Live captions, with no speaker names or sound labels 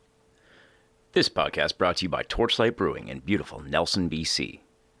This podcast brought to you by Torchlight Brewing in beautiful Nelson, BC.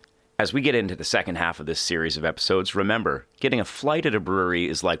 As we get into the second half of this series of episodes, remember, getting a flight at a brewery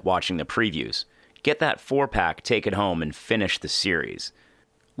is like watching the previews. Get that 4-pack, take it home, and finish the series.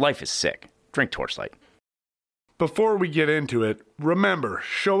 Life is sick. Drink Torchlight. Before we get into it, remember,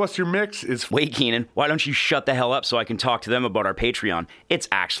 Show Us Your Mix is... Wait, Keenan, why don't you shut the hell up so I can talk to them about our Patreon? It's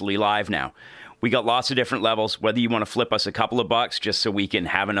actually live now. We got lots of different levels, whether you want to flip us a couple of bucks just so we can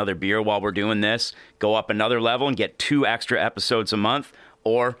have another beer while we're doing this, go up another level and get 2 extra episodes a month,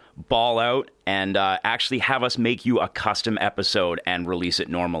 or ball out and actually have us make you a custom episode and release it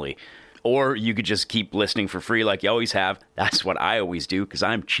normally. Or you could just keep listening for free like you always have. That's what I always do because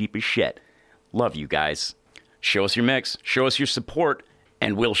I'm cheap as shit. Love you guys. Show us your mix, show us your support,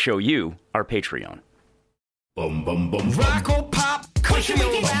 and we'll show you our Patreon. Bum, bum, bum, rock or pop, country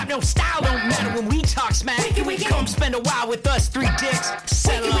or rap, no style don't matter when we talk smack. Come spend a while with us, 3 dicks,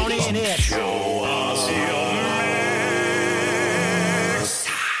 settle on in it. Show us your mix.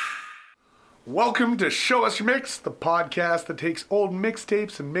 Welcome to Show Us Your Mix, the podcast that takes old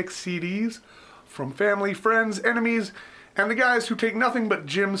mixtapes and mixed CDs from family, friends, enemies, and the guys who take nothing but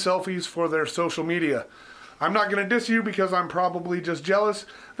gym selfies for their social media. I'm not going to diss you because I'm probably just jealous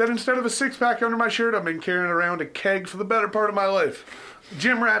that instead of a 6-pack under my shirt, I've been carrying around a keg for the better part of my life.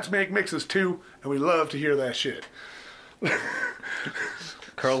 Gym rats make mixes too, and we love to hear that shit.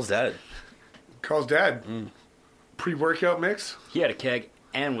 Carl's dad. Carl's dad. Pre-workout mix? He had a keg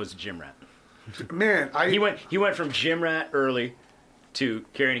and was a gym rat. Man, He went from gym rat early to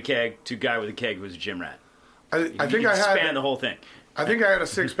carrying a keg to guy with a keg who was a gym rat. I think I span had the whole thing. I think I had a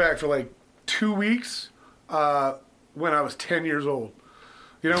 6-pack for like 2 weeks when I was 10 years old.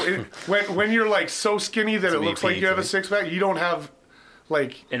 You know, when you're like so skinny that it looks like you have a 6-pack, you don't have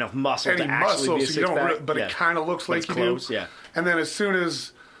like Enough muscle any to actually muscle, be a so you don't. six-pack. But Yeah. it kind of looks like It's you close, do. yeah. And then as soon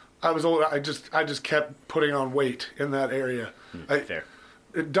as I was old, I just kept putting on weight in that area. Fair.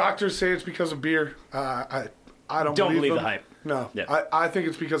 Doctors say it's because of beer. I don't believe them. the hype. No, Yeah. I think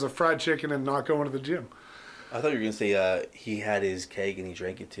it's because of fried chicken and not going to the gym. I thought you were going to say he had his keg and he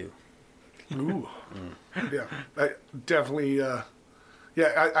drank it too. Ooh. Yeah, I definitely. I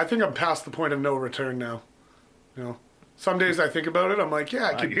think I'm past the point of no return now. You know, some days I think about it. I'm like,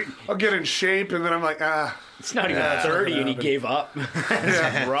 yeah, I'll get in shape, and then I'm like, It's not even 30 and he gave up.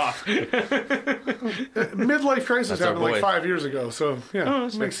 That's rough. midlife crisis That's our happened like boy. 5 years ago. So yeah,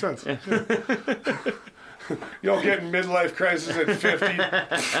 makes sense. Y'all getting midlife crisis at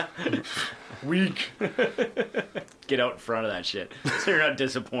 50? Weak. Get out in front of that shit so you're not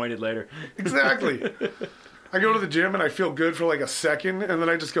disappointed later. Exactly. I go to the gym and I feel good for like a second, and then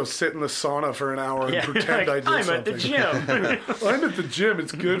I just go sit in the sauna for an hour and pretend like, I did I'm something. at the gym. Well, I'm at the gym.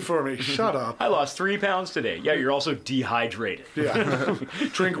 It's good for me. Shut up. I lost 3 pounds today. Yeah, you're also dehydrated. Yeah.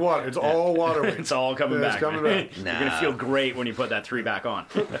 Drink water. It's all water weight. It's all coming Yeah, back. it's coming man. back. You're going to feel great when you put that 3 back on.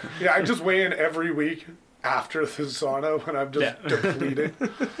 Yeah, I just weigh in every week after the sauna when I'm just depleted.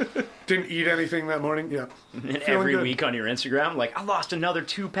 Didn't eat anything that morning. Yeah. And every week on your Instagram, like, I lost another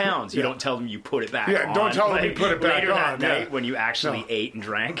 2 pounds. You don't tell them you put it back on. Yeah, don't tell them you put it back later on, that yeah. night when you actually ate and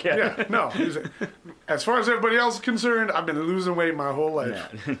drank. Yeah, no. As far as everybody else is concerned, I've been losing weight my whole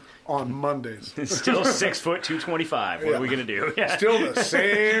life on Mondays. Still 6 foot, 225. What are we going to do? Yeah. Still the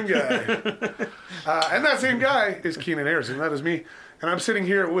same guy. And that same guy is Keenan Harrison. That is me. And I'm sitting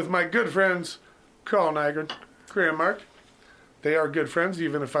here with my good friends, Carl Nygren, Graham Mark. They are good friends,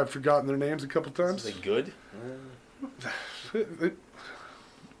 even if I've forgotten their names a couple times. Is it good?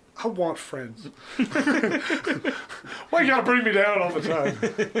 I want friends. Why you gotta bring me down all the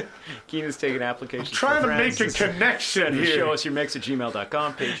time? Keenan's taking applications. Trying for to make friends. a connection here. Show us your mix at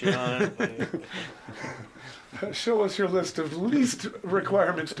gmail.com. Patreon. Show us your list of least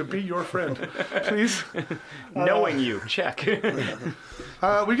requirements to be your friend, please. Knowing you. Check.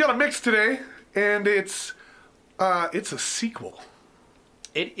 We got a mix today, and it's a sequel.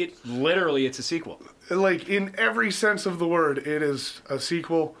 It literally, it's a sequel. Like, in every sense of the word, it is a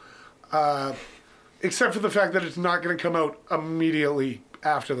sequel, except for the fact that it's not going to come out immediately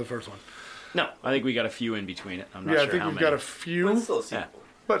after the first one. No, I think we got a few in between it. I'm not Yeah, sure I think how we've many. got a few, It's still a sequel.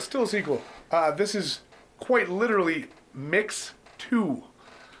 but still a sequel. This is quite literally Mix 2.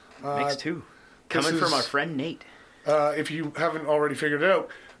 Mix 2. Coming from our friend Nate. If you haven't already figured it out,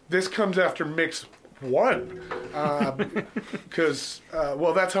 this comes after Mix 1. Because,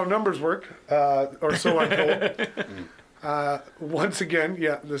 well, that's how numbers work, or so I'm told. Once again,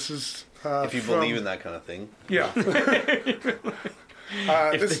 yeah, this is... If you believe in that kind of thing. Yeah.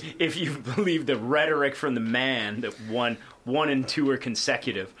 If you believe the rhetoric from the man that 1 and 2 are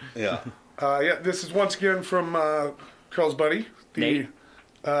consecutive. Yeah. Yeah, this is once again from Carl's buddy, the Nate.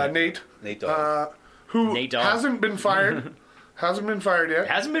 Nate. Nate Dogg. Who Nate Dogg. hasn't been fired. Hasn't been fired yet.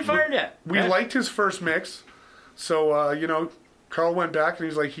 Hasn't been fired yet. We liked his first mix. So, Carl went back and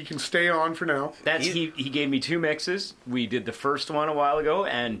he's like, he can stay on for now. He gave me 2 mixes. We did the first one a while ago,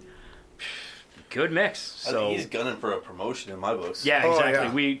 and good mix. I So think he's gunning for a promotion in my books. yeah, Oh,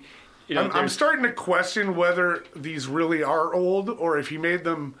 exactly. yeah. I'm starting to question whether these really are old or if he made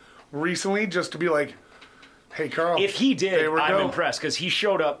them recently just to be like, hey, Carl. If he did, there we I'm go. impressed because he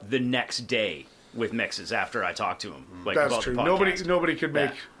showed up the next day with mixes after I talked to him. Like, That's about true. the podcast. Nobody could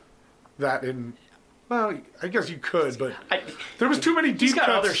make Yeah. that in. Well, I guess you could, but I- there was too many deep He's got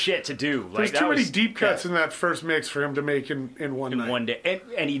cuts. other shit to do. Like, There's that too many was- deep cuts yeah, in that first mix for him to make in one night. in one day,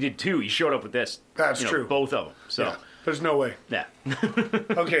 and he did 2. He showed up with this. That's true. Both of them. So Yeah, there's no way. yeah,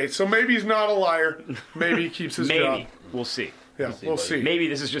 Okay, so maybe he's not a liar. Maybe he keeps his maybe job. we'll see. Yeah, we'll see. Maybe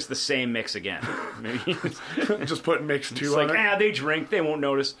this is just the same mix again. Maybe it's Just put mix 2 like, on it. they drink, they won't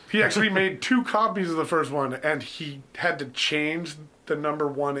notice. He actually made 2 copies of the first one, and he had to change the number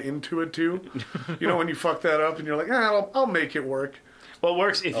 1 into a 2. You know when you fuck that up and you're like, I'll make it work. Well, it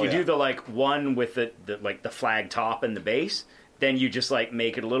works if you yeah. do the like one with the like the flag top and the base. Then you just like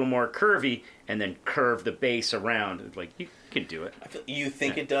make it a little more curvy and then curve the base around. Like you can do it. You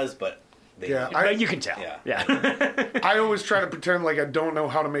think it does, but they Yeah, don't. But you can tell. Yeah. Yeah. I always try to pretend like I don't know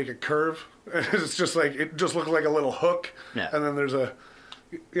how to make a curve. It's just like it just looks like a little hook, Yeah. and then there's a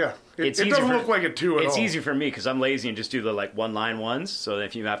it easy doesn't for- look like a 2 at all. It's easy for me because I'm lazy and just do the like 1-line ones. So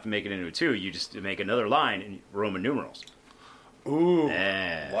if you have to make it into a 2, you just make another line in Roman numerals. Ooh,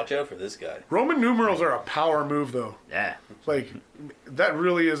 Yeah. Watch out for this guy. Roman numerals are a power move though. Yeah. Like that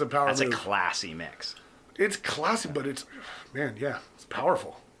really is a power That's a move. classy mix. It's classy, but it's it's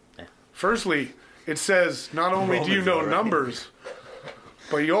powerful. Yeah. Firstly, it says not only do you Roman's know alright. numbers,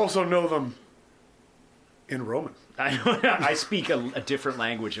 but you also know them in Roman. I speak a different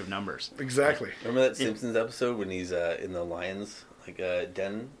language of numbers. Exactly. Remember that Simpsons episode when he's in the Lions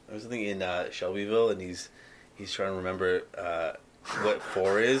den or something in Shelbyville, and he's trying to remember what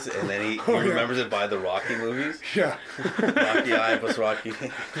 4 is, and then he yeah. remembers it by the Rocky movies. Yeah. Rocky I plus Rocky.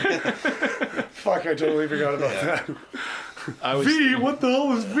 Fuck, I totally forgot about that. I was V, what the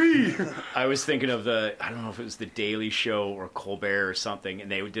hell is V? I was thinking of I don't know if it was the Daily Show or Colbert or something,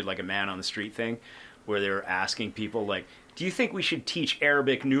 and they did like a man on the street thing where they were asking people like, do you think we should teach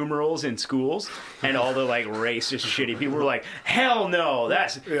Arabic numerals in schools? And all the like racist shitty people were like, hell no,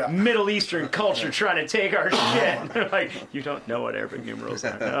 that's Yeah. Middle Eastern culture trying to take our shit. They're like, you don't know what Arabic numerals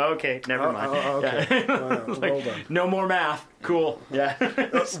are. Okay, never mind. okay. Yeah. Well Like, done. no more math. Cool. Yeah.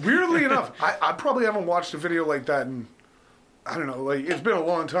 Weirdly enough, I probably haven't watched a video like that in, I don't know, like it's been a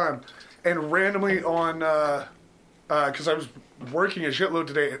long time. And randomly on, because I was working a shitload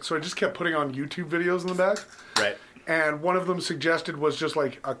today, so I just kept putting on YouTube videos in the back. Right. And one of them suggested was just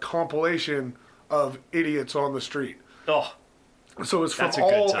like a compilation of idiots on the street. Oh, So it was from That's a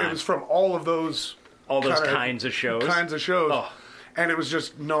good all time. it was from all of those kinds of shows. Kinds of shows. Oh. And it was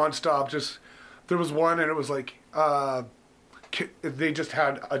just nonstop. Just there was one, and it was like they just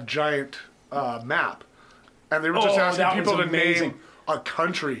had a giant map, and they were just Oh, asking that one's people to amazing. name a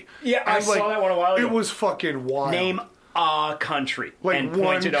country. Yeah, I And, saw that one a while ago. It was fucking wild. Name a country. Like and one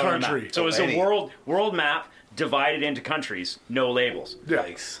point it out on the country. map. So it's Any. a world map divided into countries, no labels. Yeah,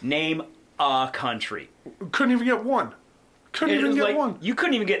 Yikes. Name a country. couldn't even get one. Couldn't It even was get like, one. you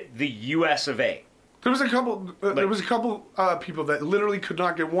couldn't even get the US of A. There was a couple. There was a couple people that literally could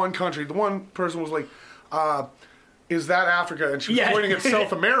not get one country. The one person was like, "Is that Africa?" And she was Yeah. pointing at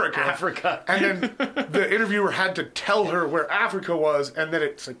South America. Africa. And then the interviewer had to tell her where Africa was, and that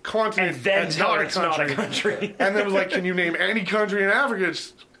it's a continent And then tell not her a it's not country. a country. And then was like, "Can you name any country in Africa?"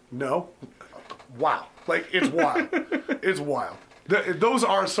 It's no. Wow, like it's wild. It's wild. Those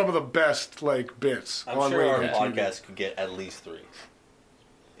are some of the best like bits I'm on sure our radio. TV. podcast could get at least 3.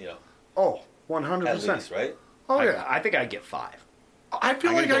 You know, Oh, at 100%. least, right? Oh yeah. I think I'd get 5. I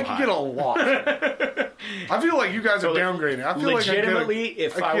feel I'm like gonna I go could high. get a lot. I feel like you guys are downgrading. I feel Legitimately, like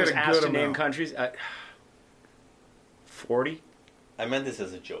if I could was get a asked good to name amount. countries, 40? I meant this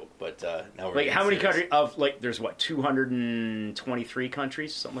as a joke, but now we're Like, getting how many serious. countries of, like, there's what, 223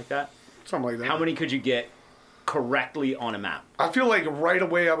 countries, something like that? Something like that. How many could you get correctly on a map? I feel like right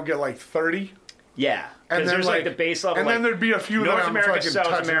away I would get like 30. Yeah, And because then there's like the base level, and like then there'd be a few North that I'm America, fucking South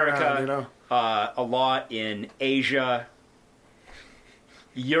touching America, around, you know? a lot in Asia,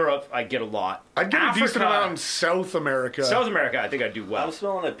 Europe. I get a lot. I'd get Africa, a decent amount in South America. South America. I think I'd do well. I'm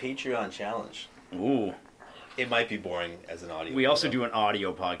smelling a Patreon challenge. Ooh, It might be boring as an audio. we also video. do an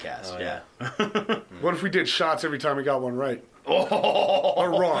audio podcast. Oh, yeah. What if we did shots every time we got one right? Or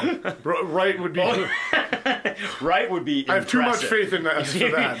wrong. Right would be. Right would be. I have too much impressive. faith in that. For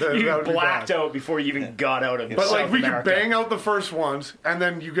that. That You would be blacked bad. out before you even got out of. But South like we America. could bang out the first ones, and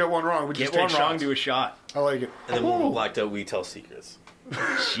then you get one wrong. We Get just one take wrong, shots. do a shot. I like it. And then when we're blacked out, we tell secrets.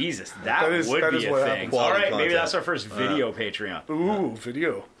 Jesus, that That is would be what a thing. happens. All Quality right, maybe content. that's our first video Patreon. Ooh,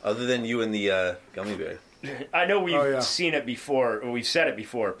 video. Other than you and the gummy bear. I know we've Oh, yeah. seen it before, or we've said it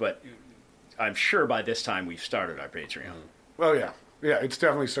before, but I'm sure by this time we've started our Patreon. Oh yeah, yeah. It's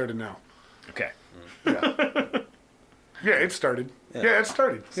definitely started now. Okay. Yeah, it started. Yeah, it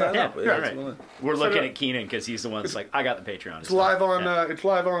started. Sign Yeah. up. Yeah, Yeah, right. it's- We're Set looking up. at Keenan because he's the one that's like, I got the Patreon. It's live on. Yeah. It's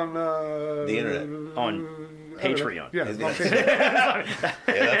live on The internet. on Patreon. Yeah, Is on it? Facebook.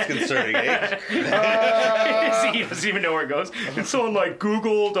 Yeah, that's concerning, eh? he doesn't even know where it goes. It's on like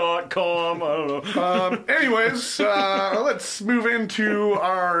Google.com. I don't know. Anyways, let's move into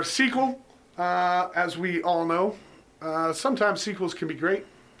our sequel. As we all know, sometimes sequels can be great.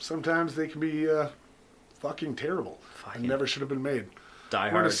 Sometimes they can be fucking terrible. And never should have been made. Die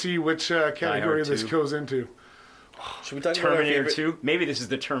We're going Hard. to see which category Hard this 2. goes into. Should we talk about our Terminator favorite? 2. Maybe this is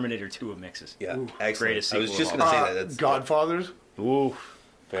the Terminator 2 of mixes. Yeah, excellent. Greatest I was sequel just of going to all say that. That's Godfathers. Ooh.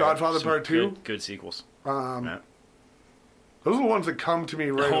 fair. Godfather Some Part 2. Good sequels. Those are the ones that come to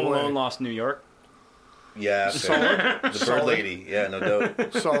me right Home away. Alone Lost New York. Yeah, fair. The Bird Solid. Lady. Yeah, no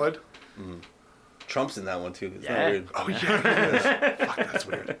doubt. Solid. Trump's in that one too. It's Yeah. not weird. Oh, yeah, it is. Fuck, that's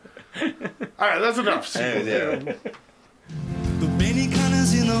weird. All right, that's enough. Anyways, yeah. The many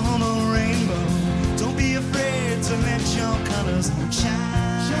colors in the Homo rainbow. Don't be afraid to let your colors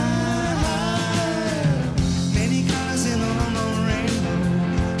shine. Many colors in the Homo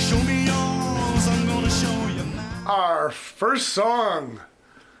rainbow. Show me yours, I'm gonna show you mine. Our first song,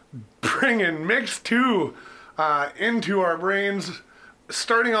 bringing Mix 2 into our brains,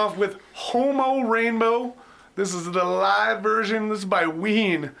 starting off with Homo Rainbow. This is the live version. This is by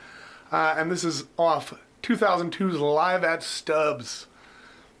Ween, and this is off 2002's Live at Stubbs.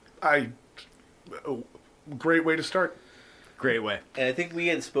 Great way to start. Great way. And I think we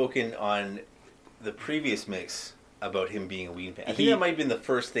had spoken on the previous mix about him being a Ween fan. I think He- that might have been the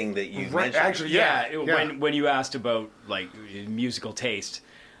first thing that you Right, mentioned. actually, Yeah, yeah. when you asked about like musical taste,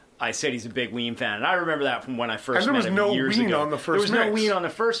 I said he's a big Ween fan, and I remember that from when I first And there met was him no years Ween ago. on the first There was no mix. Ween on the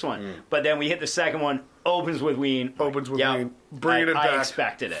first one, but then we hit the second one. Opens with Ween. Opens with Yep, Ween. Bringing it I back.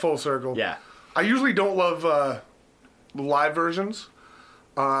 expected it. Full circle. Yeah. I usually don't love live versions,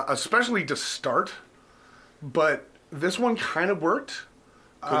 especially to start, but this one kind of worked.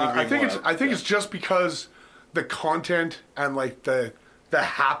 I think it's just because the content and like the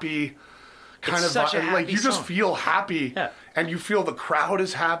happy kind It's of such a vibe, like happy you just song. feel happy, Yeah. and you feel the crowd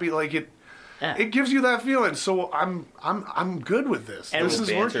is happy. Like it gives you that feeling. So I'm good with this. And This with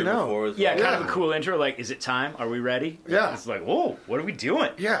is working out. Yeah, kind of Yeah. a cool intro. Like, is it time? Are we ready? Yeah. It's like, whoa, what are we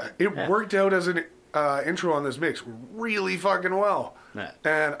doing? Yeah, it worked out as an intro on this mix really fucking well. Yeah.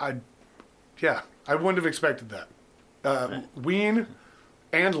 And I wouldn't have expected that. Ween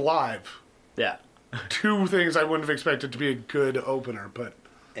and live, Yeah. two things I wouldn't have expected to be a good opener, but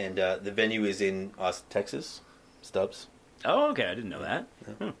And the venue is in Austin, Texas. Stubbs. Oh, okay. I didn't know that.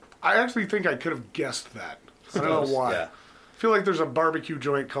 I actually think I could have guessed that. I don't know Stubbs, why. yeah. I feel like there's a barbecue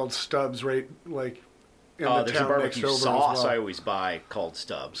joint called Stubbs right like in the There's a town barbecue next over sauce as well. I always buy called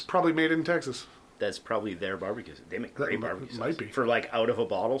Stubbs. Probably made in Texas. That's probably their barbecue. They make That great might- barbecue might sauce. be. For like out of a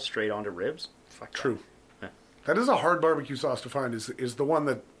bottle, straight onto ribs. Fuck that. True. That is a hard barbecue sauce to find. Is the one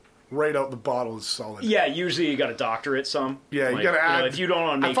that right out the bottle is solid. Yeah, usually you got to doctor it some. Yeah, you Like, gotta add. know, if you don't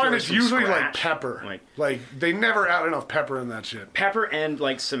want to I make find yours it's from usually like scratch, pepper. like Like they never add enough pepper in that shit, pepper and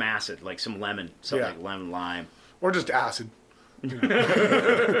like some acid, like some lemon, something Yeah. like lemon lime. or just acid. You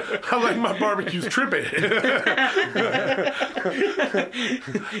know. I like my barbecues trippy.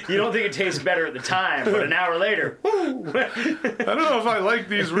 You don't think it tastes better at the time, but an hour later, woo! I don't know if I like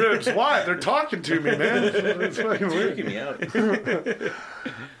these ribs. Why? They're talking to me, man. It's fucking weird. Freaking me out.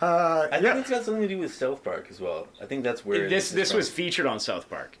 I think it's got something to do with South Park as well. I think that's where This is was from. featured on South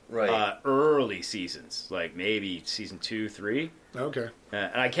Park, Right. Early seasons, like maybe season 2, 3, Okay,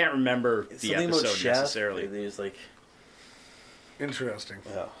 and I can't remember It's the something about episode Chef. necessarily. There's like, interesting.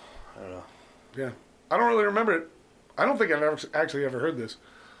 oh, I don't know. Yeah, I don't really remember it. I don't think I've ever heard this.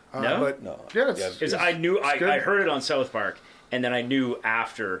 No? but No. yeah, it's, Yeah, It's, I knew it's I good. heard it on South Park, and then I knew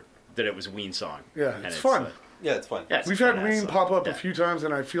after that it was a Ween song. Yeah, And it's fun. Yeah, it's fun. yeah, it's a We've had fun-ass Ween song. pop up Yeah. a few times,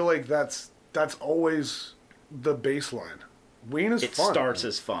 and I feel like that's always the baseline. Ween is It fun. starts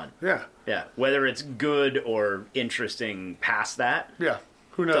as fun. Yeah, Yeah, whether it's good or interesting past that yeah.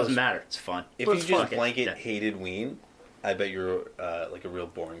 Who knows? doesn't matter. It's fun. If But you it's just fun. blanket Yeah. hated Ween, I bet you're like a real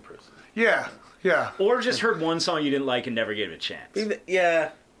boring person. Yeah. Or just heard one song you didn't like and never gave it a chance.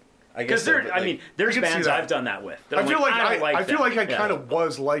 Yeah. I guess Because so, but, I mean, there's I can see bands that. I've done that with. that I I'm feel like I don't like I feel that. like I Yeah. kind of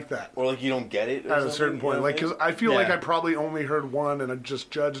was like that or like you don't get it or at a something, certain you point. know Like, what I mean? because I feel like Yeah. I probably only heard one and I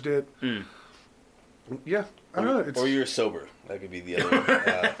just judged it. Yeah, I don't know. It's, Or you're sober. That could be the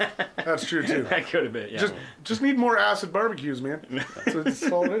other. that's true too. That could have been, yeah. Just need more acid barbecues, man. That's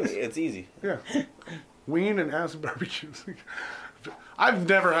all it is. It's easy. Yeah, ween and acid barbecues. I've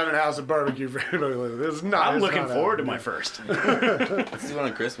never had an acid barbecue for anybody like this. It's not. I'm it's looking not forward to happening. my first. Let's do it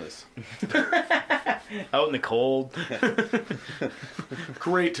on Christmas. Out in the cold.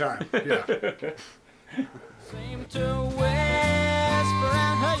 Great time. Yeah. Seem to whisper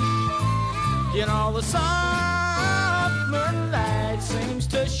and hush. You know the summer light seems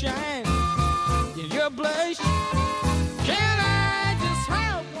to shine in your blush. Can I just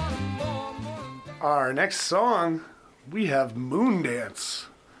have one more? Our next song, we have Moondance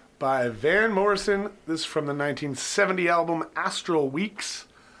by Van Morrison. This is from the 1970 album Astral Weeks.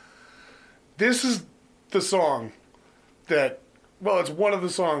 This is the song that, well, it's one of the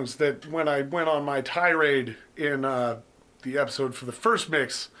songs that when I went on my tirade in the episode for the first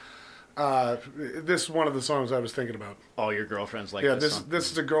mix, this is one of the songs I was thinking about. All your girlfriends like Yeah, this song?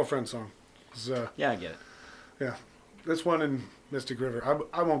 this is a girlfriend song. It's, Yeah, I get it. yeah, this one in Mystic River.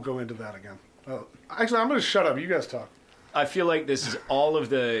 I won't go into that again. Actually, I'm going to shut up. You guys talk. I feel like this is all of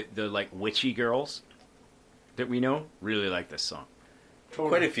the like witchy girls that we know really like this song.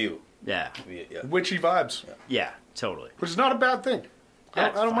 Quite a few. Yeah, Yeah. Witchy vibes, yeah, totally. which is not a bad thing. Yeah, I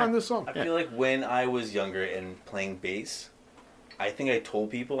it's don't fine. mind this song. I feel like when I was younger and playing bass, I think I told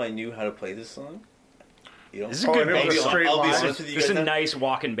people I knew how to play this song. You know? This is a Oh, good and it was bass a song. straight I'll be line. honest with you This is guys. a nice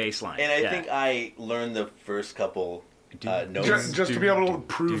walking bass line. And I Yeah. think I learned the first couple notes. Just to be able to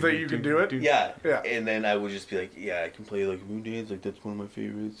prove that you can do it. Yeah. Yeah. And then I would just be like, yeah, I can play like Moondance, like that's one of my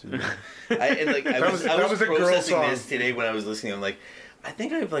favorites. And, I was that was a girl processing song. this today when I was listening. I'm like, I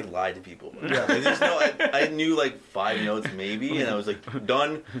think I've like lied to people. Yeah. Like, there's no, I knew like 5 notes maybe, and I was like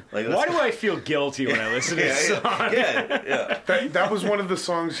done. Like, Why do I feel guilty when I listen to this song? Yeah. That was one of the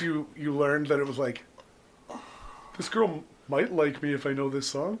songs you learned that it was like, this girl might like me if I know this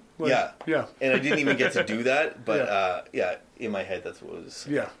song. Like, Yeah. Yeah. And I didn't even get to do that, but Yeah. in my head that's what it was.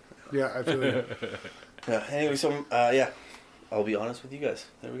 Yeah. Yeah, I feel it. Anyway, so I'll be honest with you guys.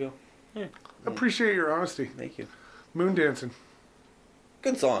 There we go. Appreciate your honesty. Thank you. Moon dancing.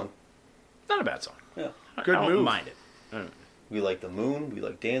 Good song. Not a bad song. Yeah. Good I don't move. mind it. We like the moon. We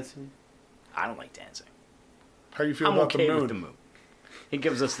like dancing. I don't like dancing. How you feel I'm about okay the moon? with the moon. It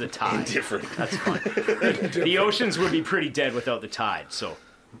gives us the tide. Different. That's fine. The oceans would be pretty dead without the tide, so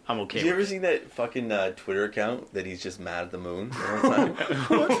I'm okay Did you with ever it. see that fucking Twitter account that he's just mad at the moon the whole time?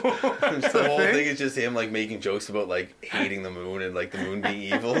 The whole thing is just him like making jokes about like hating the moon and like the moon being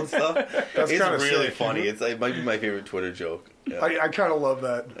evil and stuff. That's It's kinda really sick. funny. It might be my favorite Twitter joke. Yeah. I kind of love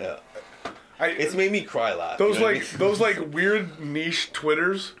that. Yeah. It's It's made me cry laugh. those you know what I like mean? those like weird niche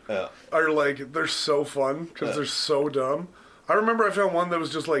Twitters Yeah. are like they're so fun because they're so dumb. I remember I found one that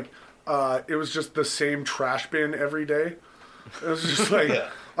was just like it was just the same trash bin every day. It was just like Yeah.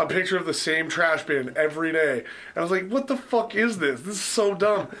 a picture of the same trash bin every day. And I was like, what the fuck is this? This is so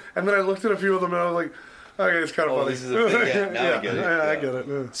dumb. And then I looked at a few of them and I was like, okay, it's kind of Oh, funny. this is a thing. Yeah, now I get it. Yeah, I Yeah. get it.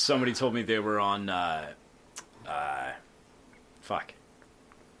 Yeah. Somebody told me they were on, fuck.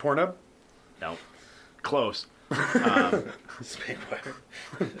 Pornhub? No. Close. Spacebar.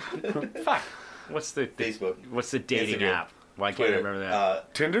 Fuck. What's the Facebook. What's the dating Instagram. app? Why can't Twitter. I remember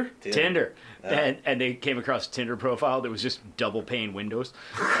that? Tinder? Tinder. And they came across a Tinder profile that was just double pane windows.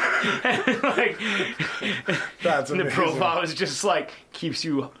 And, like, That's and the amazing. profile was just like keeps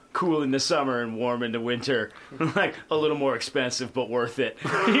you cool in the summer and warm in the winter. Like a little more expensive but worth it.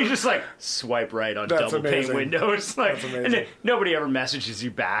 And you just like swipe right on That's double amazing. pane windows. Like, That's amazing. and then nobody ever messages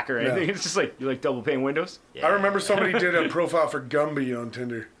you back or anything. No. It's just like, you like double pane windows? Yeah. I remember somebody did a profile for Gumby on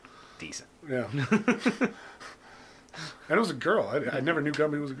Tinder. Decent. Yeah. And it was a girl. I never knew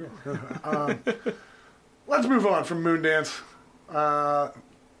Gumby was a girl. Let's move on from Moondance.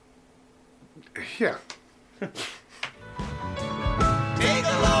 Yeah. Take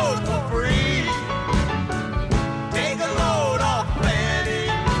a load for free. Take a load off Fanny.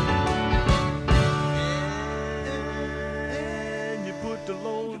 And you put the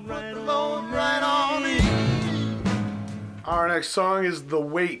load right on me. Our next song is The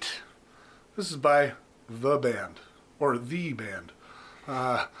Weight. This is by The Band. Or The Band.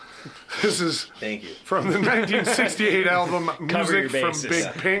 This is Thank you. from the 1968 album Cover your Music from bases. Big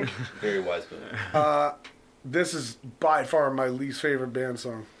Yeah. Pink. Very wise man. This is by far my least favorite band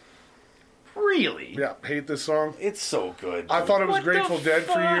song. Really? Yeah, hate this song. It's so good. I thought it was What the Grateful Dead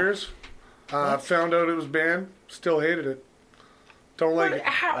for fuck? years. Found out it was banned. Still hated it. Don't like it.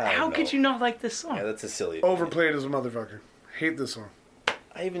 How know. could you not like this song? Yeah, that's a silly. Overplayed as a motherfucker. Hate this song.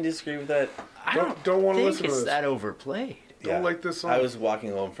 I even disagree with that. I don't wanna think listen to it's this. that overplayed. Don't like this song. I was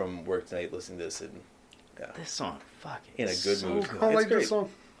walking home from work tonight listening to this, and This song, fucking in a good mood. I don't It's like this great. song.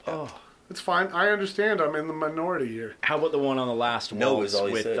 Oh. It's fine. I understand. I'm in the minority here. How about the one on the last No waltz is all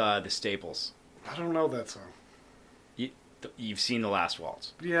you with said. the Staples? I don't know that song. You've seen the last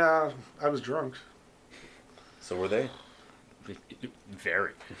waltz. Yeah, I was drunk. So were they?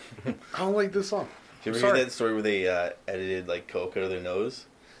 Very. I don't like this song. Did you ever Sorry. hear that story where they edited like coke out of their nose?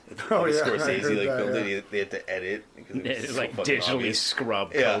 Oh, yeah, I Scorsese heard like that, filmed yeah. it. They had to edit because it was It's so like fucking digitally obvious.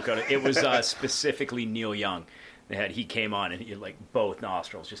 scrubbed Yeah. coke. It was specifically Neil Young. He came on and he had like both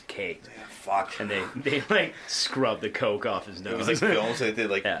nostrils just caked, Fuck. and they like scrubbed the coke off his nose. It was like film, so they did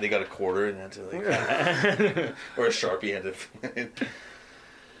like Yeah. they got a quarter and had to like or a Sharpie had to.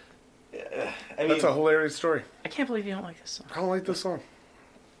 Yeah, I mean, That's a hilarious story. I can't believe you don't like this song. I don't like this song.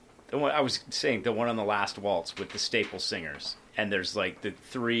 The one I was saying, the one on the last waltz with the Staples singers, and there's like the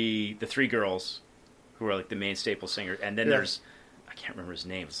three girls who are like the main Staples singer, and then Yeah. there's I can't remember his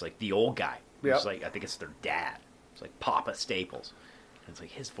name. It's like the old guy. Yep. It's like I think it's their dad. It's like Papa Staples. And it's like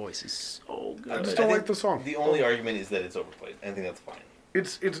his voice is so good. I just I don't think like the song. The only argument is that it's overplayed. I think that's fine.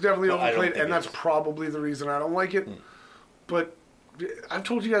 It's definitely Well, I don't overplayed, think and it that's is. probably the reason I don't like it. But I've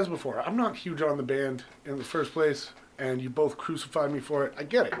told you guys before, I'm not huge on the band in the first place, and you both crucified me for it. I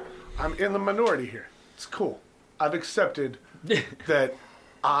get it. I'm in the minority here. It's cool. I've accepted that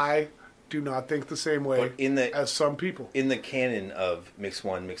I do not think the same way But in the- as some people. In the canon of Mix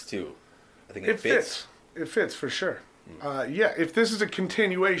 1, Mix 2, I think It fits. It fits for sure. Yeah, if this is a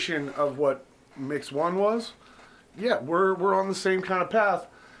continuation of what Mix 1 was, yeah, we're on the same kind of path,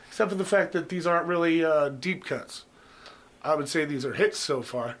 except for the fact that these aren't really deep cuts. I would say these are hits so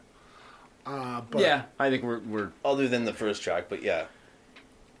far. But Yeah, I think we're Other than the first track, but yeah.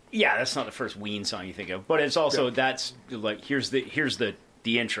 yeah. That's not the first Ween song you think of, but it's also that's like here's the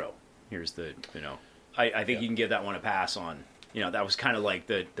intro. Here's the I think you can give that one a pass on. That was kind of like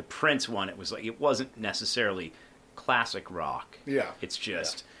the Prince one. It was like it wasn't necessarily classic rock. Yeah. It's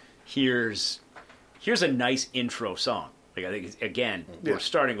just here's a nice intro song. Like I think again Yeah. we're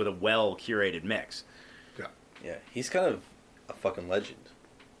starting with a well curated mix. Yeah. Yeah, he's kind of a fucking legend.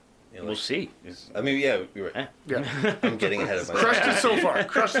 We'll like- see. I mean, yeah, you're right. Yeah. I'm getting ahead of Crushed myself. it so far.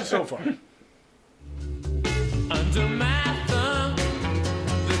 Crushed it so far. Under my thumb,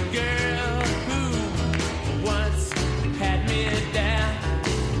 the girl who once had me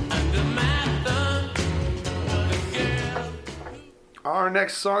down. Under my thumb, the girl. Our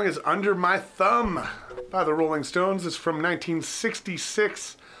next song is Under My Thumb by the Rolling Stones. It's from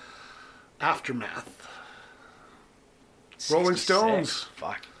 1966, Aftermath. Rolling 66. Stones.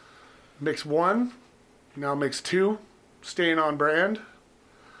 Fuck. Mix 1, now Mix 2, staying on brand.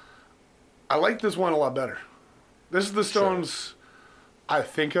 I like this one a lot better. This is the Stones I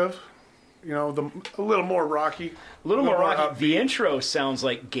think of. A little more rocky. A little more rocky. upbeat. The intro sounds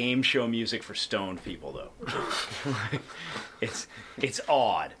like game show music for stoned people, though. it's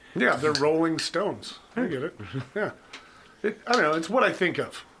odd. Yeah, they're Rolling Stones. I get it. Yeah. I don't know, it's what I think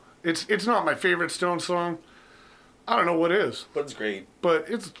of. It's not my favorite Stones song. I don't know what is, But it's great. but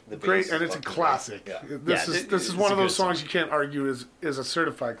it's The great bass and is it's a fucking classic. great. Yeah. This Yeah, is this is it's one a of those good song. songs you can't argue is a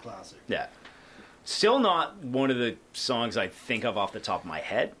certified classic. Yeah. Still not one of the songs I think of off the top of my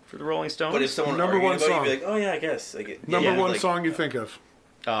head for the Rolling Stones. But if someone Number argued one about it, song. you'd be like, oh yeah, I guess. Like, Number one like, song you think of.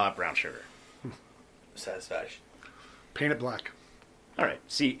 Brown Sugar. Satisfaction. Paint It Black. All right.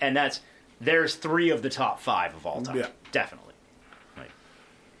 See, and there's 3 of the top 5 of all time. Yeah. Definitely. Right.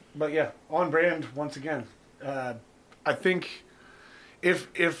 But yeah, on brand once again. I think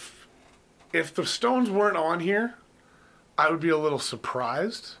if the Stones weren't on here, I would be a little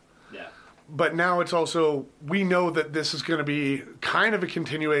surprised. Yeah. But now it's also, we know that this is going to be kind of a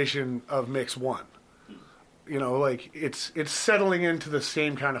continuation of Mix 1. It's settling into the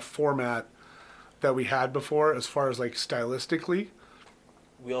same kind of format that we had before as far as stylistically.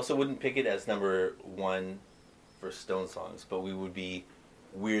 We also wouldn't pick it as number 1 for Stone songs, but we would be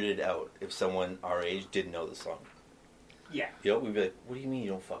weirded out if someone our age didn't know the song. Yeah. We'd be like, what do you mean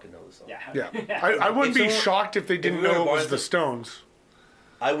you don't fucking know the song? Yeah. Yeah. I wouldn't be If someone- shocked if they didn't we were know it born was to- the Stones.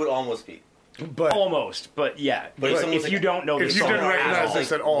 I would almost be. But Almost, but yeah. But if If, someone's you like- don't know if the you song didn't at recognize all,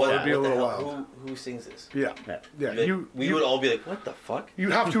 this at all, What- it'd be a what the little hell? wild. Who sings this? Yeah. Yeah. Like, You would all be like, what the fuck? you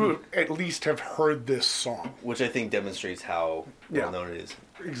have to at least have heard this song. Which I think demonstrates how Yeah. well known it is.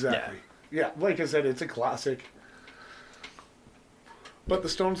 Exactly. Yeah, like I said, it's a classic. But the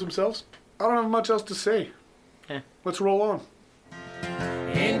Stones themselves, I don't have much else to say. Let's roll on.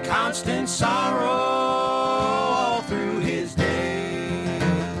 In constant sorrow all through his days.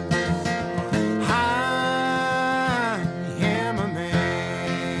 I am a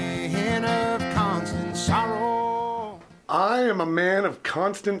man of constant sorrow. I am a man of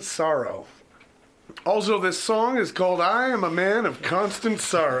constant sorrow. Also, this song is called I Am a Man of Constant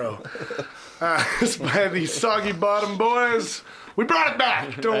Sorrow. It's by the Soggy Bottom Boys. We brought it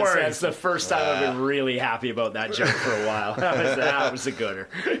back. Don't worry. That's the first time I've been really happy about that joke for a while. That was a gooder.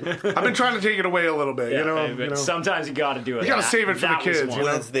 I've been trying to take it away a little bit, you know. Sometimes you got to do it. You gotta save it for the kids, you know?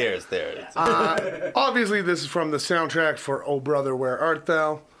 When it's there, it's there. Obviously, this is from the soundtrack for Oh Brother, Where Art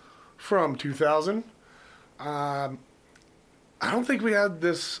Thou from 2000. I don't think we had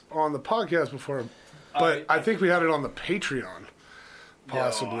this on the podcast before, but I think we had it on the Patreon,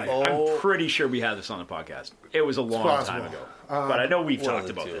 possibly. I'm pretty sure we had this on the podcast. It was a long time ago. But I know we've talked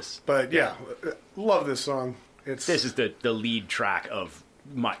about this. But yeah, love this song. This is the lead track of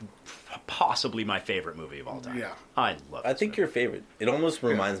possibly my favorite movie of all time. Yeah. I love it. I think your favorite. It almost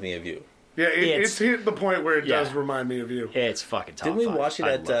reminds me of you. Yeah, it's hit the point where it Yeah. does remind me of you. It's fucking top Didn't we five. watch it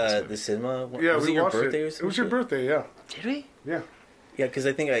I at love this movie. the cinema? Yeah, was we it your watched birthday it. or something? It was your birthday, yeah. Did we? Yeah. Yeah, because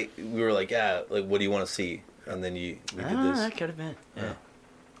I think we were like, what do you want to see? And then we did this. That could have been. Yeah.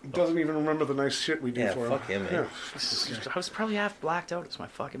 Doesn't even remember the nice shit we do Yeah, for fuck him, man. Yeah. I was probably half blacked out. It's my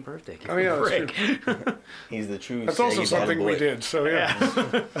fucking birthday. Oh, yeah, that's Frick. true. He's the true. That's also Saggy Bottom something we boy. did, so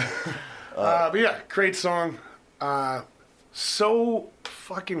yeah. But yeah, great song. So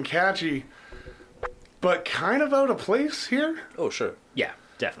fucking catchy, but kind of out of place here. Oh, sure. Yeah,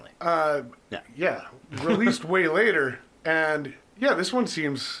 definitely. Yeah, released way later, and yeah, this one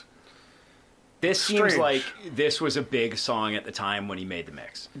seems. This seems strange. like this was a big song at the time when he made the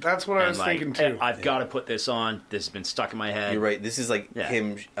mix. That's what I was thinking too. I've got to put this on. This has been stuck in my head. You're right. This is like Yeah.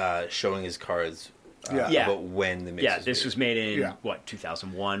 him showing his cards Yeah. about when the mix Yeah, was this made. was made in, Yeah.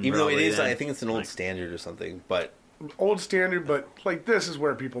 2001? Even though it probably is, then. I think it's an old standard or something, but Old standard, but like this is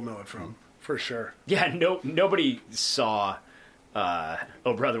where people know it from for sure. Yeah, nobody saw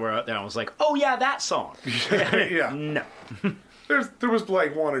Oh Brother, We're Out There. I was like, oh yeah, that song. Yeah, No. there was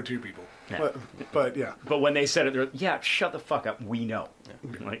like one or two people, Yeah. but yeah. But when they said it, they're like, yeah, shut the fuck up. We know.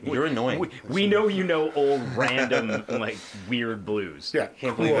 Like, You're annoying. We know you know old random like weird blues. Yeah,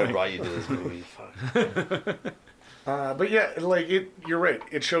 can't believe I brought you to this movie. Fuck. but yeah, like you're right.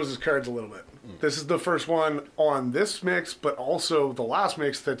 It shows his cards a little bit. This is the first one on this mix, but also the last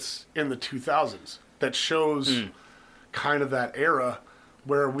mix that's in the 2000s that shows kind of that era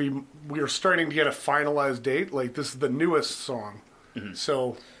where we are starting to get a finalized date. Like this is the newest song,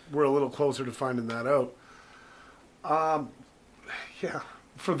 so we're a little closer to finding that out. Yeah,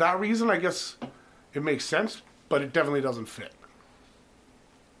 for that reason, I guess it makes sense, but it definitely doesn't fit.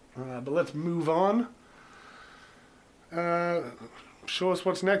 But let's move on. Show us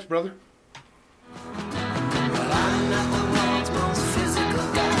what's next, brother. I'm not the world's most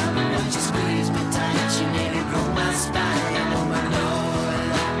physical guy, but once you squeeze me tight, you nearly broke my spine. Oh my lord,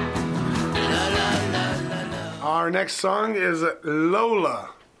 la la la la la. Our next song is Lola.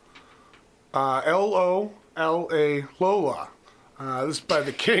 Lola. Lola. This is by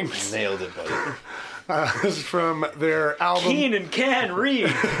the Kinks. Nailed it, buddy. This is from their album. Keenan can read.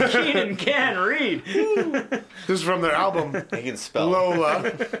 Keenan can read. This is from their album I can spell.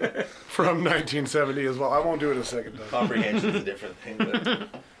 Lola from 1970 as well. I won't do it a second time. Comprehension is a different thing, but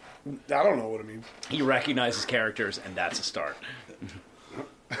I don't know what it means. He recognizes characters, and that's a start.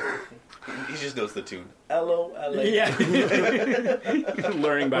 he just knows the tune. L-O-L-A. Yeah.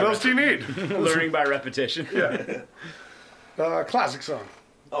 learning by What else do you need? learning by repetition. Classic song.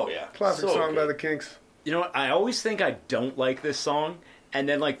 Oh, yeah. Classic So song by good. the Kinks. You know what? I always think I don't like this song, and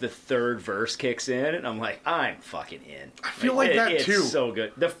then like the third verse kicks in, and I'm like, I'm fucking in. I feel like that, it's too. So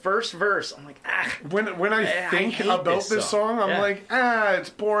good. The first verse, I'm like, When I think hate about this this song. song, I'm Yeah. like, it's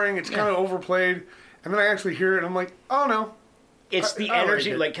boring. It's kind of overplayed. And then I actually hear it, and I'm like, oh no. It's the I like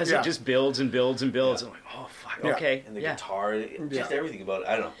energy, it. like because Yeah. it just builds and builds and builds. I'm like, oh fuck, Yeah. okay, And the yeah. guitar, just everything about it.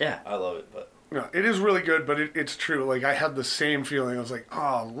 I don't know. Yeah. I love it, but No, it is really good, but it's true. Like I had the same feeling. I was like,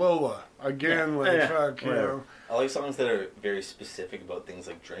 "Oh, Lola again." Like, Yeah. fuck, you Whatever. know. I like songs that are very specific about things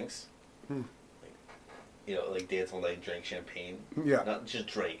like drinks. Like, you know, like Dance All Night, drank champagne. Yeah. Not just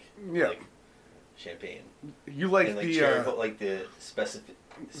drink. Yeah. Like champagne. You like And like the cherry, but like the specificity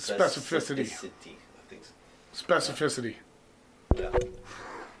Specificity. of things. specificity. Yeah.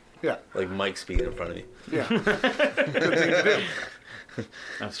 Yeah, Like Mike speaking in front of me. yeah. Good thing to do.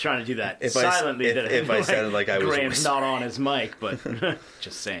 I was trying to do that If I s- silently. if I sounded like I was Graham's whispering. not on his mic, but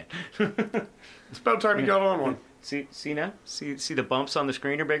just saying. It's about time you got on one. See now? See the bumps on the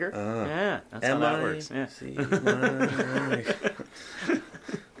screen are bigger? Yeah, that's how that works. Yeah.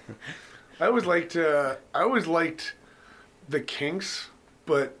 I always liked the Kinks,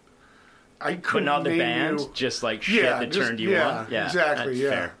 but I But couldn't not the name band, you. just like shit Yeah, that just- turned you yeah, on. Yeah, exactly, that's yeah,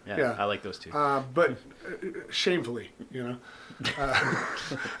 fair. yeah. I like those two. But shamefully, you know.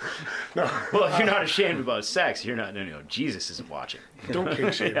 No, Well, if you're not ashamed about sex, you're not. Jesus isn't watching. don't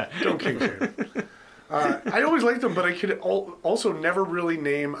kink shame. Don't kink shame. I always liked them, but I could also never really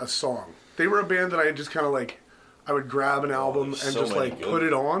name a song. They were a band that I just kind of like. I would grab an album and so just many like good. put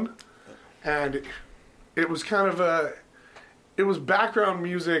it on, and it was kind of it was background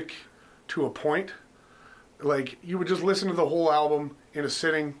music to a point. Like you would just listen to the whole album in a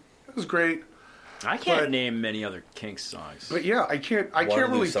sitting. It was great. I can't But- name many other Kinks songs. But yeah, I can't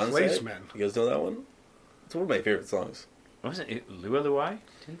really place men. You guys know that one? It's one of my favorite songs. What was it? Lua Luai?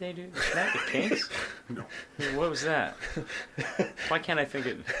 Didn't they do that? The Kinks? No. What was that? Why can't I think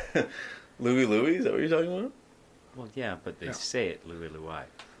it? Louie Louie, is that what you're talking about? Well, yeah, but they Yeah. say it Lua Luai.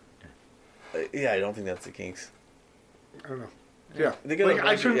 Yeah, I don't think that's the Kinks. I don't know. Yeah, They got a like,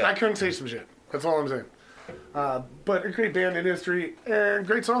 bunch of- yeah. I couldn't say some shit. That's all I'm saying. But a great band in history and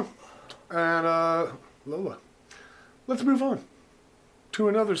great song. And Lola. Let's move on to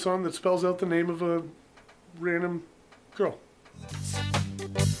another song that spells out the name of a random girl.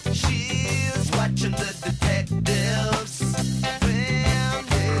 She's watching the detectives. When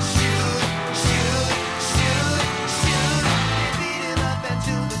they shoot, beating up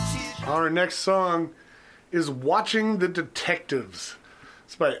into the teeth. Our next song is Watching the Detectives.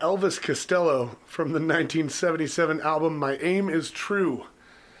 It's by Elvis Costello from the 1977 album My Aim Is True.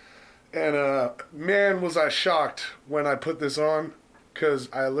 And man, was I shocked when I put this on, because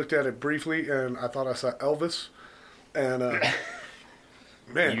I looked at it briefly and I thought I saw Elvis. And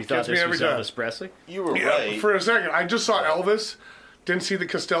man, You it thought gets me this every was time. Elvis Presley? You were Yeah, right. for a second, I just saw Elvis, didn't see the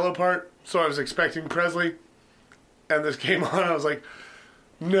Costello part, so I was expecting Presley, and this came on. I was like,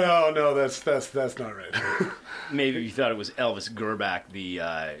 no, that's not right. Maybe you thought it was Elvis Gerbach, the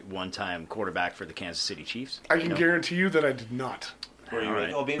one-time quarterback for the Kansas City Chiefs. I can guarantee you that I did not. Were you All right?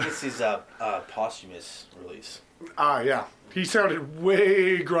 right. Oh, maybe this is posthumous release. Yeah. He sounded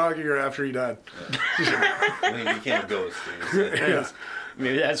way groggier after he died. I mean, you can't ghost. Dude. Yes.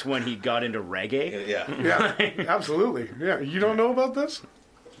 Maybe that's when he got into reggae. Yeah. Yeah, absolutely. Yeah, you don't know about this?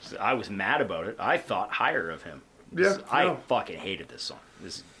 I was mad about it. I thought higher of him. Yeah, I no. fucking hated this song.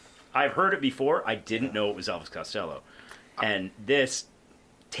 I've heard it before. I didn't know it was Elvis Costello, and this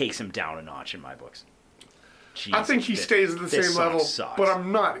takes him down a notch in my books. I think he stays at the this same song level, sucks. but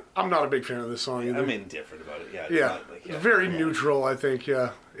I'm not a big fan of this song either. I'm indifferent about it. Yeah. It's yeah, not like, very neutral, I think.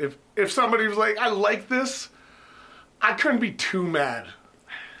 Yeah, if somebody was like, I like this, I couldn't be too mad.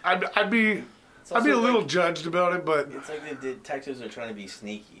 I'd be a also little like- judged about it, but It's like the detectives are trying to be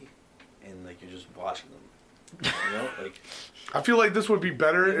sneaky, and like you're just watching them. You know, like I feel like this would be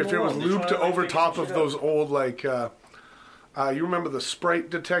better if it was They're looped trying to, like, over figure top some of shit those out. old like. You remember the Sprite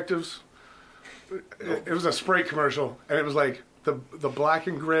detectives? It was a Sprite commercial, and it was like the black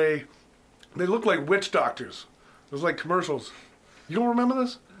and gray. They looked like witch doctors. It was like commercials. You don't remember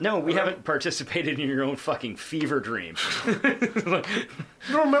this? No, we haven't participated in your own fucking fever dream. You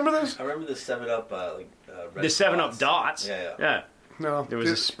don't remember this? I remember the 7-Up red The 7-Up spots. dots. Yeah. No. There was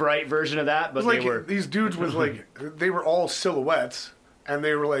a Sprite version of that, It but was they like were. these dudes with like they were all silhouettes, and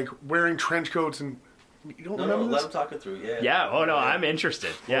they were like wearing trench coats and. You don't No, remember let this? them talk it through. Yeah. Yeah. Oh no, I'm interested.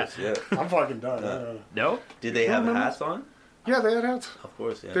 Yeah. Yeah. I'm fucking done. I don't know. No. Did they have remember hats on? Yeah, they had hats. Of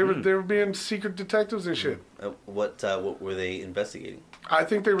course. Yeah. They were being secret detectives and shit. What were they investigating? I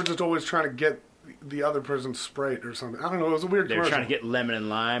think they were just always trying to get the other person's Sprite or something. I don't know. It was a weird They were commercial. trying to get lemon and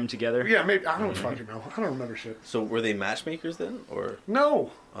lime together. Yeah, maybe. I don't fucking know. I don't remember shit. So were they matchmakers then, or No.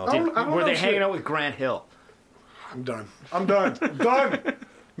 I don't Were know they shit. hanging out with Grant Hill? I'm done. I'm done. Done.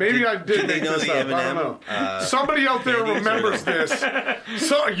 Maybe I did they make know this the up. I don't know. Eminem, Somebody out there Candy remembers this.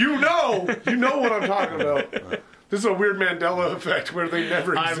 So you know what I'm talking about. This is a weird Mandela effect where they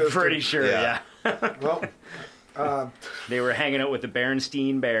never existed. I'm pretty sure. Yeah. Yeah. Well, They were hanging out with the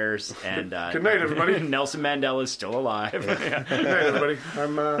Berenstein Bears, and Good night, everybody. Nelson Mandela is still alive. Yeah. hey everybody,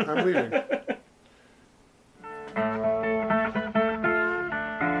 I'm leaving.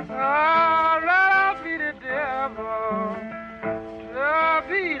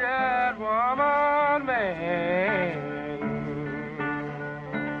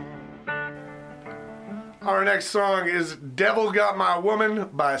 Our next song is Devil Got My Woman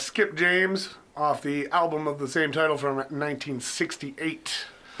by Skip James off the album of the same title from 1968.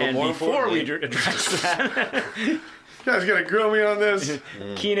 And more before we importantly- address that, guys gonna grill me on this?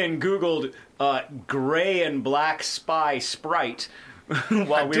 Keenan Googled gray and black spy Sprite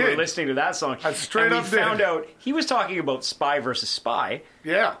while we were did. listening to that song. I straight and up we did. found out he was talking about Spy versus Spy,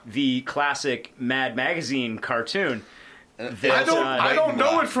 Yeah. the classic Mad Magazine cartoon. I don't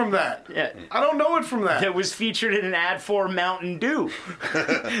know it from that. Yeah. I don't know it from that. That was featured in an ad for Mountain Dew.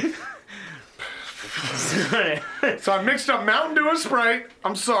 So I mixed up Mountain Dew and Sprite.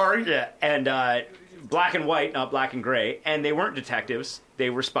 I'm sorry. Yeah, and black and white, not black and gray, and they weren't detectives. They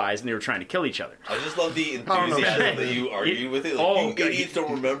were spies, and they were trying to kill each other. I just love the don't know. enthusiasm that you argued with it. Like, Oh, you God. idiots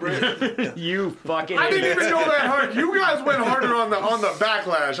don't remember it. You fucking I didn't idiots. even go that hard. You guys went harder on the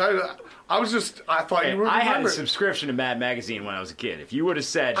backlash. I thought you would I had remember a it. subscription to Mad Magazine when I was a kid. If you would have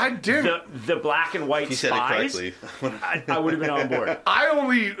said I didn't. the black and white He said it spies, correctly. I would have been on board. I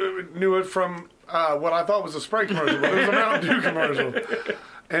only knew it from what I thought was a Sprite commercial, but it was a Mountain Dew commercial.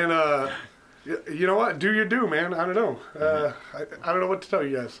 And you know what? Do your do, man. I don't know. I don't know what to tell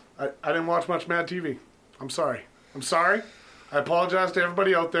you guys. I didn't watch much Mad TV. I'm sorry. I apologize to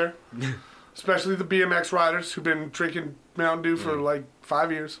everybody out there, especially the BMX riders who've been drinking Mountain Dew for like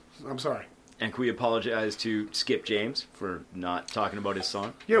 5 years. I'm sorry. And can we apologize to Skip James for not talking about his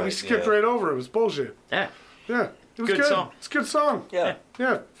song? Yeah, we Right, skipped yeah. right over it. It was bullshit. Yeah, Yeah. It was Good good. song. It's a good song. Yeah.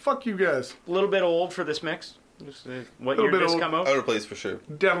 Yeah. Fuck you guys. a little bit old for this mix. Just, what Little year bit did this old. come out? Out of place for sure.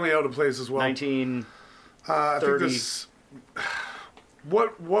 Definitely out of place as well. 19. I think 30. this.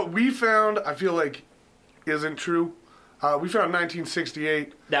 What we found, I feel like, isn't true. We found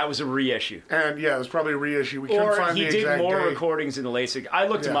 1968, That was a reissue. and yeah, it was probably a reissue. We couldn't Or find he the did exact more day. recordings in the late 60s. I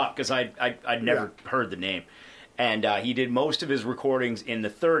looked him Yeah. up because I'd never heard the name. And he did most of his recordings in the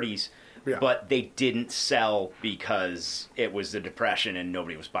 30s, Yeah. but they didn't sell because it was the Depression and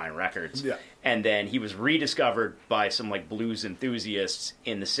nobody was buying records. Yeah. And then he was rediscovered by some like blues enthusiasts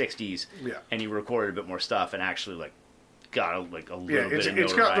in the 60s. Yeah. And he recorded a bit more stuff and actually like got a little Yeah, bit of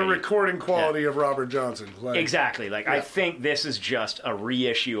it's got the notoriety. recording quality of Robert Johnson. Like, Exactly. Like I Yeah. think this is just a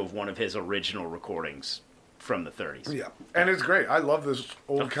reissue of one of his original recordings from the 30s. Yeah, and it's great. I love this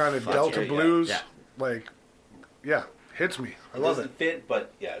old kind of fuck Delta yeah, yeah. blues. Yeah. Like, yeah, hits me. I It love it. doesn't fit,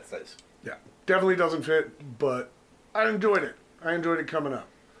 but yeah, it's nice. Yeah, definitely doesn't fit, but I enjoyed it. I enjoyed it coming up.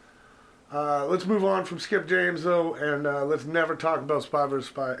 Let's move on from Skip James, though, and let's never talk about Spy vs.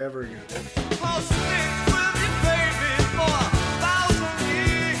 Spy ever again.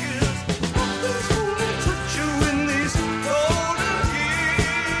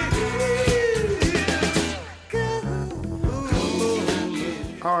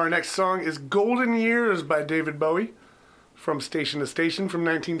 Our next song is Golden Years by David Bowie from Station to Station from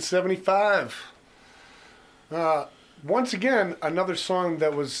 1975. Once again, another song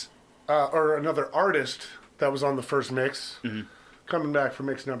that was, or another artist that was on the first mix, coming back for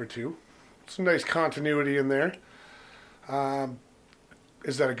mix number 2. Some nice continuity in there.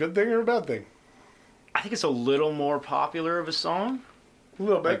 Is that a good thing or a bad thing? I think it's a little more popular of a song. A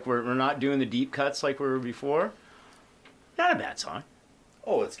little bit. Like we're not doing the deep cuts like we were before. Not a bad song.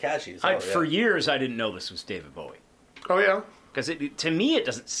 Oh, it's catchy. As hell, For yeah. years, I didn't know this was David Bowie Oh, yeah? because to me it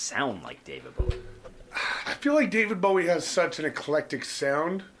doesn't sound like David Bowie. I feel like David Bowie has such an eclectic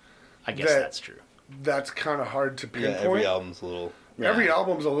sound I guess That- that's true. that's kind of hard to Yeah, pinpoint. every album's a little. Every Yeah.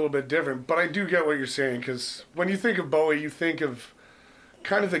 album's a little bit different, but I do get what you're saying, because when you think of Bowie, you think of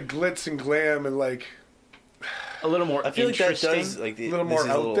kind of the glitz and glam and like A little more I feel like that interesting. does like a little more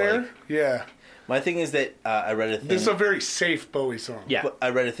out there. Yeah. My thing is that I read a thing. This is a very safe Bowie song. yeah. But I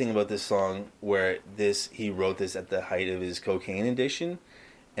read a thing about this song where he wrote this at the height of his cocaine addiction,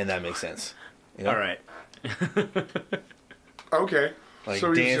 and that makes sense. You know? All right. Okay. Like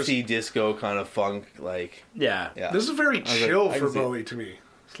So he's dancey disco kind of funk, like Yeah. yeah. This is very was like, chill I for can see it. Bowie to me.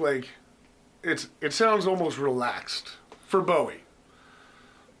 It's like it sounds almost relaxed for Bowie.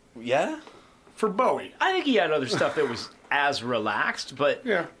 yeah. For Bowie. I think he had other stuff that was as relaxed, but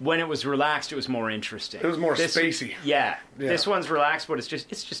Yeah. when it was relaxed, it was more interesting. It was more spacey. Yeah. Yeah. This one's relaxed, but it's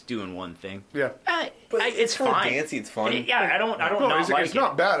just doing one thing. Yeah. kinda It's fine. dancey, it's fun. Yeah, I don't No, not it's, like it's it.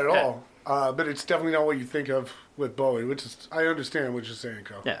 not bad at Yeah. all. But it's definitely not what you think of with Bowie, which is I understand what you're saying,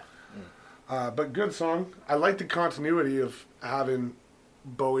 Cole. Yeah. But good song. I like the continuity of having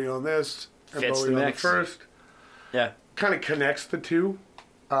Bowie on this and Fits Bowie the on mix. the first. Yeah. Kind of connects the two,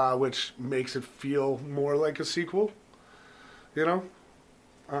 which makes it feel more like a sequel. You know?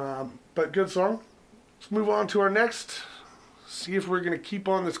 But good song. Let's move on to our next. See if we're going to keep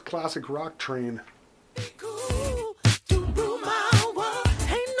on this classic rock train. Cool to rule my world.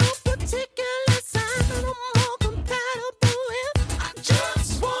 Ain't no particular sign that I'm more compatible with. I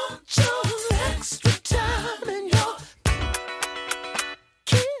just want your extra time and your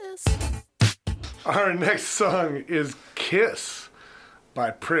kiss. Our next song is Kiss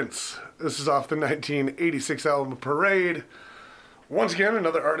by Prince. This is off the 1986 album Parade. Once again,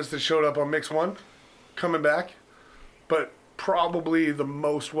 another artist that showed up on Mix 1, coming back, but probably the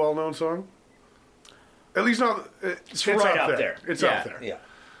most well-known song. At least not. It's right up up there. It's Yeah. up there. Yeah.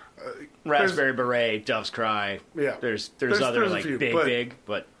 Raspberry Beret, Dove's Cry. Yeah. There's There's other a like few, big,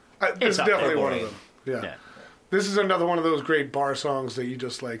 but This is up there. definitely one of Parade. them. Yeah. yeah. This is another one of those great bar songs that you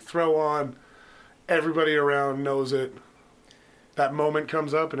just like throw on. Everybody around knows it. That moment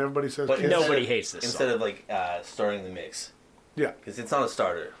comes up and everybody says But Kiss. Nobody hates this Instead song. of like starting the mix, Yeah. because it's not a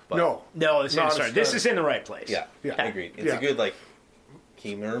starter. But No. No, it's Not not a sorry. This starter. is in the right place. Yeah. Yeah. I agreed. It's Yeah. a good like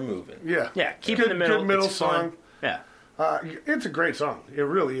keeping her moving. Yeah. Yeah, keep Good- it in the middle. good middle it's fun. song. Yeah. It's a great song. It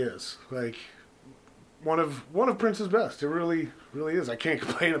really is. Like one of Prince's best. It really is. I can't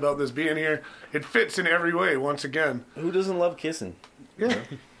complain about this being here. It fits in every way. Once again, Who doesn't love kissing? yeah.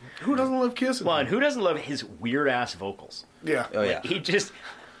 Who doesn't love kissing? Well, and who doesn't love his weird ass vocals? Yeah. Oh yeah. He just.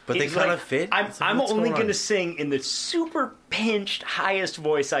 But they he's kinda like, fit. I'm It's like, I'm what's only going on? going to sing in the super pinched highest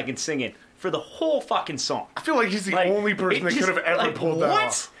voice I can sing in for the whole fucking song. I feel like he's the Like, only person it that just- could have ever like, pulled that what?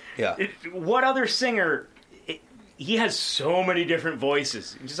 off. Yeah. What other singer? He has so many different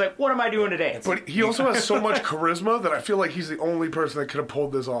voices. He's just like, what am I doing today? But he also has so much charisma that I feel like he's the only person that could have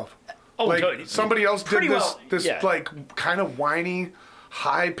pulled this off. Oh, like totally. somebody else did Pretty this well, this yeah. like kind of whiny,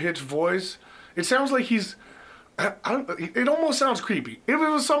 high pitched voice. It sounds like he's. I don't. It almost sounds creepy. If it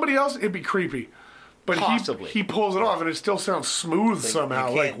was somebody else, it'd be creepy. But Possibly. he pulls it off, and it still sounds smooth Like, somehow.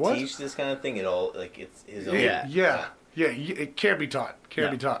 You Like can't what? teach this kind of thing at all. Like it's his own. Yeah. Yeah. It can't be taught. Can't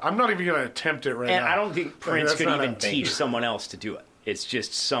No. be taught. I'm not even gonna attempt it right And now. I don't think Prince that's could not even happening. Thank you. teach someone else to do it. It's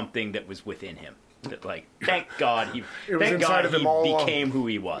just something that was within him. That, like, thank God he, It was thank inside God of him he all along. became who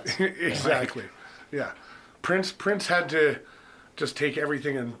he was. Exactly. Yeah. Prince had to just take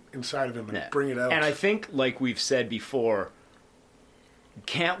everything inside of him and Yeah. bring it out. And I think, like we've said before,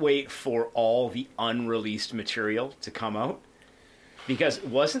 can't wait for all the unreleased material to come out. Because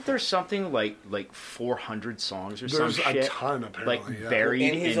wasn't there something like 400 songs or There's some a shit? ton, apparently, Like yeah. buried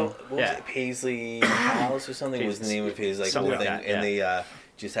In his in own, what was yeah. it, Paisley House or something was the name of his like Something whole like thing, that, and yeah. they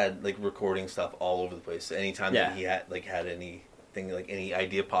just had like recording stuff all over the place. So anytime Yeah. that he had anything like any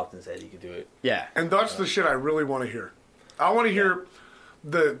idea popped in his head, he could do it. Yeah. And that's the shit I really want to hear. I want to hear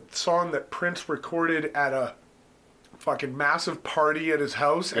the song that Prince recorded at a fucking massive party at his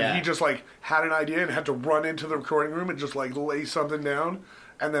house, and Yeah. he just like had an idea and had to run into the recording room and just like lay something down,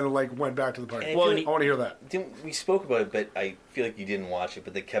 and then like went back to the party. And Well, I and want to hear that. We spoke about it, but I feel like you didn't watch it.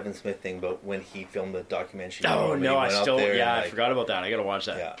 But the Kevin Smith thing about when he filmed the documentary. Oh when he no, I went up still there and, I like, forgot about that. I gotta watch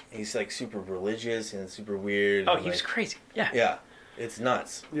that. Yeah, he's like super religious and super weird. Oh, and, he was like, crazy. Yeah. Yeah, it's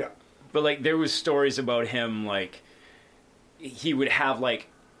nuts. Yeah. But like there was stories about him like he would have like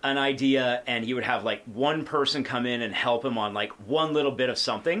an idea and he would have like one person come in and help him on like one little bit of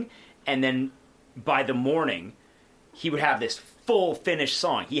something, and then by the morning he would have this full finished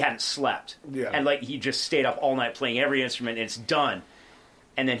song. He hadn't slept. Yeah. And like he just stayed up all night playing every instrument and it's done.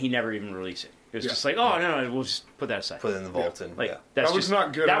 And then he never even released it. It was Yeah. just like, oh no, we'll just put that aside. Put it in the vault and Like yeah. that's That was just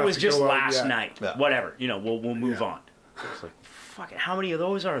not good That enough was to just go out last yet. night. Yeah. Whatever. We'll move Yeah. on. It's like fucking how many of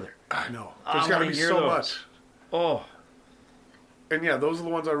those are there? I know. I There's got to wanna be hear so those. much. Oh. And yeah, those are the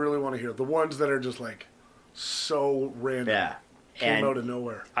ones I really want to hear. The ones that are just like so random. Yeah. Came And out of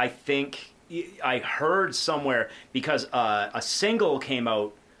nowhere. I think I heard somewhere because a single came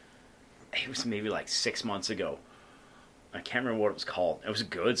out. It was maybe like 6 months ago. I can't remember what it was called. It was a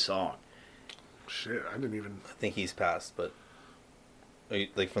good song. Shit, I didn't even. I think he's passed, but are you,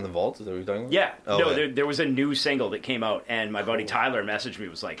 like from the vault? Is that what you're talking about? Yeah, Oh, no, yeah. there was a new single that came out, and my buddy Tyler messaged me.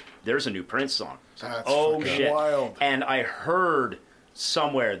 Was like, "There's a new Prince song." That's Oh fucking shit! wild. And I heard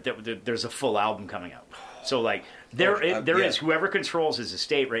somewhere that there's a full album coming out. So like there yeah. is whoever controls his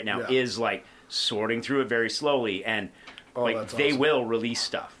estate right now Yeah. is like sorting through it very slowly, and like that's they awesome. will release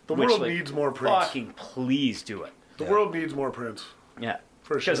stuff. The which, world like, needs more Prince. Fucking please do it. The Yeah. world needs more Prince. Yeah.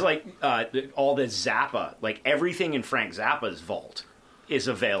 For Because sure. like all the Zappa, like everything in Frank Zappa's vault is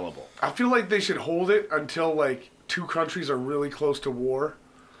available. I feel like they should hold it until like two countries are really close to war.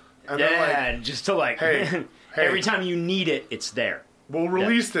 And they're Yeah, like, just to like Hey, hey. every time you need it, it's there. we'll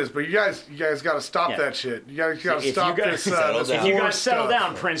release this, but you guys got to stop Yeah. that shit. You guys got If to you stop guys this. settle This down. If you war guys settle stuff.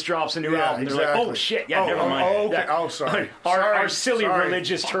 down, Prince drops a new Yeah, album. They're exactly. like, oh shit, yeah, never mind. Oh, okay. Yeah. Oh, sorry. Our Sorry. silly Sorry.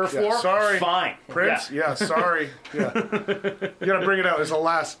 religious turf Yeah, war. sorry. Fine, Prince. Yeah, sorry. Yeah, you got to bring it out. It's a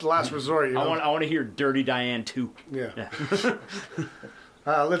last resort. You know? I want to hear Dirty Diane 2. Yeah.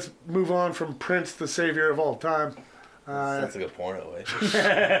 Let's move on from Prince, the savior of all time. That's like a porno,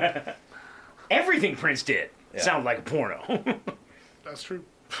 eh? Everything Prince did Yeah. sounded like a porno. That's true.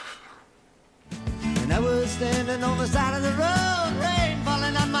 And I was standing on the side of the road, rain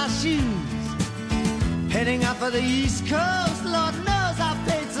falling on my shoes. Heading up for the East Coast, Lord knows I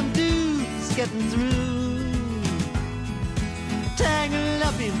paid some dues getting through. Tangled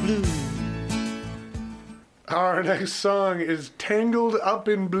up in blue. Our next song is Tangled Up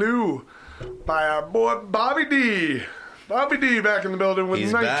in Blue by our boy Bobby D. Bobby D back in the building with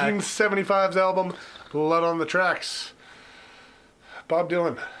He's back. 1975's album Blood on the Tracks. Bob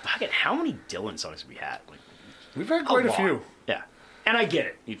Dylan. Fucking, how many Dylan songs have we had? Like, We've had quite a lot. few. Yeah. And I get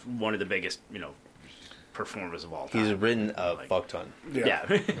it. He's one of the biggest, performers of all time. He's written a fuck ton. Yeah.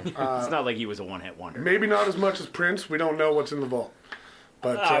 It's not like he was a one-hit wonder. Maybe not as much as Prince. We don't know what's in the vault.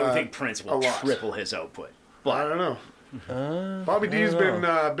 But I would think Prince a will lot. triple his output. I But don't know. Bobby D's been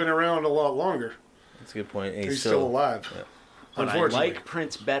around a lot longer. That's a good point. And He's still alive. Yeah. but I Unfortunately. like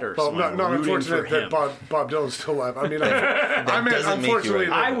Prince better, Well, so not I'm rooting unfortunate for that him. Bob Dylan's still alive. I mean, I meant doesn't make you unfortunately. right.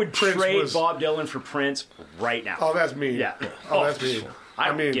 that I would Prince trade was- Bob Dylan for Prince right now. Oh, that's mean. Yeah. Oh, that's mean. I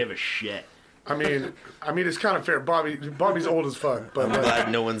don't mean- give a shit. I mean, it's kind of fair. Bobby's old as fuck, but I'm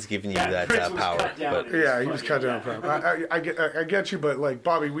glad no one's giving you that Prince was power. cut down. But yeah, he was cut down from. I get you, but like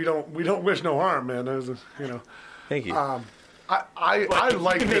Bobby, we don't wish no harm, man. As a, thank you. I But if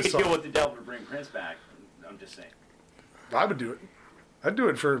like you can make this a deal song. with the devil to bring Prince back. I'm just saying. I would do it. I'd do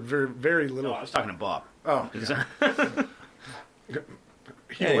it for very, very little. No, I was talking to Bob. Oh,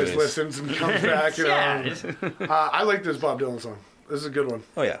 he always Anyways. listens and comes back. Yeah. I like this Bob Dylan song. This is a good one.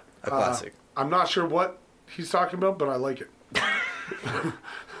 Oh yeah, a classic. I'm not sure what he's talking about, but I like it.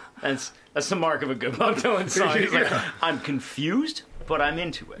 That's the mark of a good Bob Dylan song. He's like, I'm confused, but I'm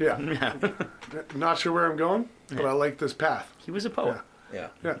into it. Yeah. Not sure where I'm going, but I like this path. He was a poet. Yeah.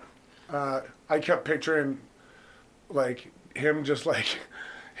 Yeah. I kept picturing like him just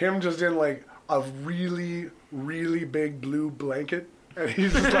in like a really, really big blue blanket. And he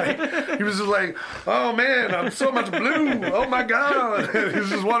was just like, oh man, I'm so much blue. Oh my God. And he's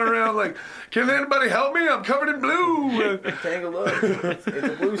just wandering around like, can anybody help me? I'm covered in blue. Tangled up. It's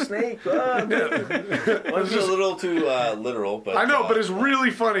a blue snake. Ah, One's a little too literal, but I know, but it's really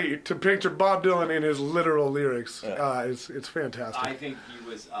funny to picture Bob Dylan in his literal lyrics. It's fantastic. I think he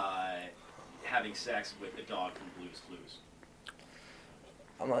was having sex with the dog from Blue's Clues.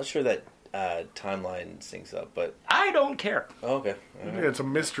 I'm not sure that timeline syncs up. But I don't care. oh, okay, all right. It's a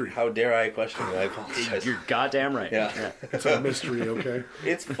mystery. How dare I question you? I apologize. You're goddamn right. Yeah. It's a mystery, okay?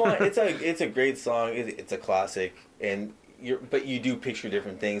 It's fun. It's a great song. It's a classic, and but you do picture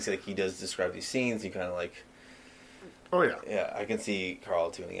different things. Like he does describe these scenes. You kind of like. Oh yeah. Yeah, I can see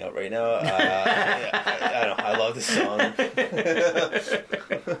Carl tuning out right now. I don't know. I love this song.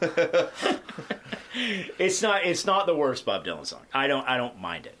 It's not the worst Bob Dylan song. I don't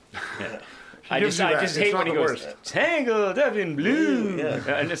mind it. Yeah. I gives just you that. just It's hate not when he the goes worst. tangled up in blue.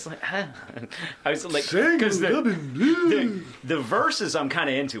 Yeah. And it's like I was like because Tangled up in blue. the verses I'm kind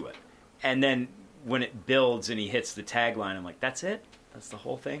of into it, and then when it builds and he hits the tagline, I'm like, that's it. That's the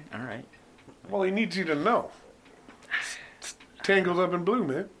whole thing. All right. Well, he needs you to know. It's tangled up in blue,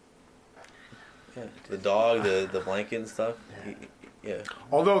 man. Yeah. The dog, the blanket and stuff. Yeah.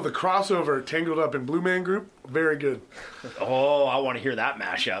 Although the crossover Tangled Up in Blue Man Group, very good. Oh, I want to hear that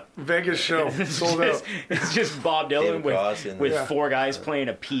mashup. Vegas show, sold out. It's just Bob Dylan David Cross and- with Yeah. four guys playing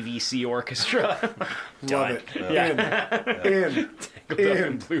a PVC orchestra. Love Done. it. Yeah.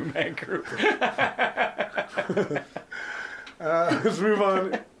 In. Blue Man Group. Let's move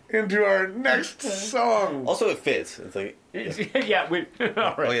on into our next song. Also, it fits. It's like Yeah, we. All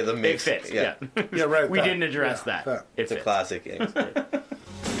right. Oh, yeah, the mix. It fits. Yeah. Yeah. Yeah, right. We that. didn't address Yeah, that. It it's a fits. classic. Yeah.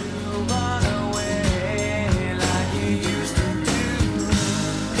 Run away like you used to do.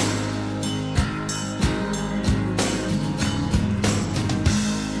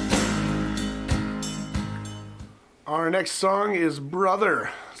 Our next song is Brother.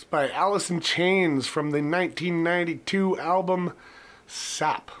 It's by Alice in Chains from the 1992 album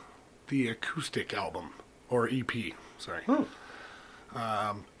Sap, the acoustic album, or EP, sorry.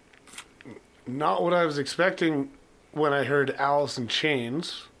 Not what I was expecting when I heard Alice in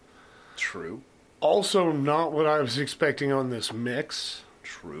Chains. True. Also not what I was expecting on this mix.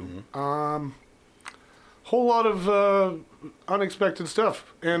 True. Whole lot of unexpected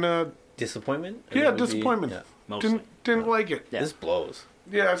stuff. And Disappointment. I yeah, think would be- disappointment. yeah. Mostly. Didn't like it. Yeah. This blows.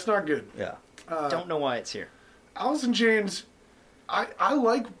 Yeah, it's not good. Yeah. Don't know why it's here. Alice in Chains, I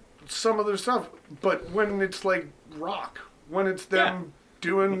like some of their stuff, but when it's like rock, when it's them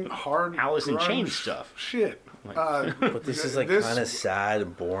doing hard Alice in grunge Chains stuff. shit. But this is like This- kind of sad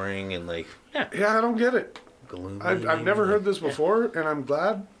and boring and like Yeah, I don't get it. gloomy. I've never heard this before, and I'm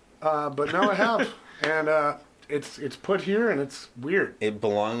glad, but now I have, and it's put here, and it's weird. It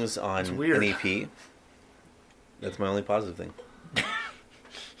belongs on weird. an EP. That's my only positive thing.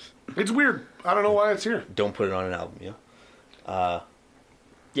 It's weird. I don't know why it's here. Don't put it on an album, you know?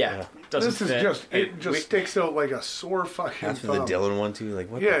 Yeah, doesn't This is fit. just, it just sticks out like a sore fucking That's for the thumb. Dylan one, too.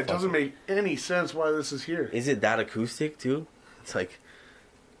 Like, what Yeah, the it fuck? doesn't make any sense why this is here. Is it that acoustic, too? It's like,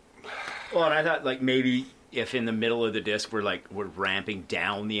 Well, and I thought like maybe if in the middle of the disc we're ramping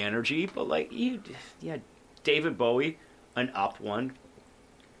down the energy, but like David Bowie, an up one,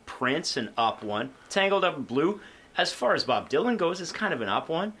 Prince, an up one, Tangled Up in Blue. As far as Bob Dylan goes, is kind of an up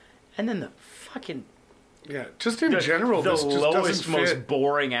one, and then the fucking Yeah, just in general, the this just lowest, doesn't most fit.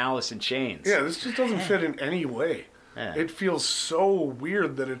 boring Alice in Chains. Yeah, this just doesn't fit in any way. Yeah. It feels so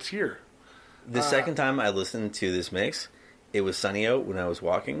weird that it's here. the second time I listened to this mix, it was sunny out when I was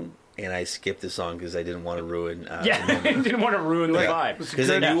walking, and I skipped the song because I didn't want to ruin the Yeah, moment. didn't want to ruin the Yeah. vibe. Because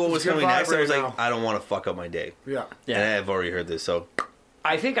I Good- knew what was good coming vibe next. I was right like, now. I don't want to fuck up my day. Yeah. Yeah. And I've already heard this, so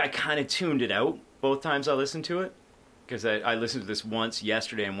I think I kind of tuned it out both times I listened to it, because I listened to this once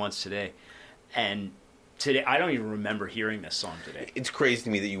yesterday and once today, and today I don't even remember hearing this song today. it's crazy to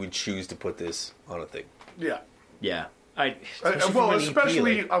me that you would choose to put this on a thing. Yeah. Yeah, Especially Well, from an EP,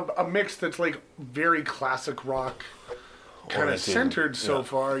 especially like- a mix that's like very classic rock kind of Oriented, centered so yeah.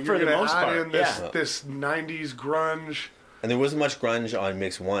 far. You're For the going to most add part, in this, yeah. this 90s grunge. And there wasn't much grunge on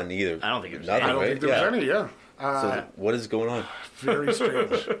mix 1 either. I don't think there's Nothing, I don't right? think there was any, yeah. So what is going on? Very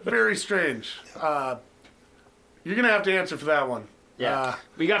strange. Very strange. You're going to have to answer for that one. yeah.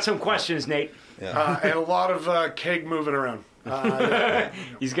 We got some questions, Nate. And a lot of keg moving around.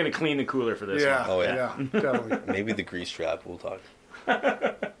 He's gonna clean the cooler for this Yeah. one. Oh, yeah. Definitely. Maybe the grease trap. We'll talk.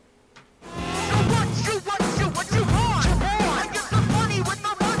 What you want? I get some money with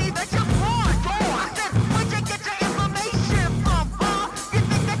the money that you want. I said, where'd you get your information from, huh? You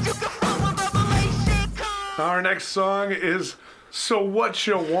think that you can follow revelation? Come. Our next song is So What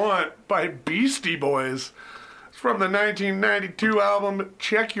You Want by Beastie Boys. It's from the 1992 album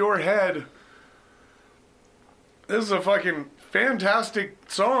Check Your Head. This is a fucking fantastic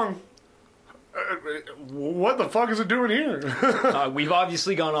song. What the fuck is it doing here? We've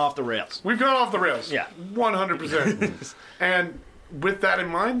obviously gone off the rails. We've gone off the rails. Yeah. 100%. And with that in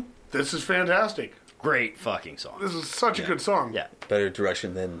mind, this is fantastic. Great fucking song. This is such a good song. Yeah. Better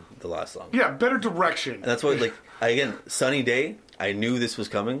direction than the last song. Yeah, better direction. And that's what, like, again, Sunny Day, I knew this was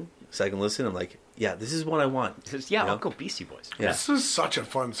coming. Second listen, I'm like, yeah, this is what I want. Yeah, You know? I'll go Beastie Boys. Yeah. This is such a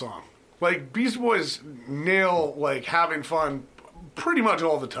fun song. Like, Beast Boys nail, like, having fun pretty much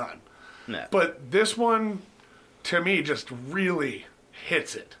all the time. Yeah. But this one, to me, just really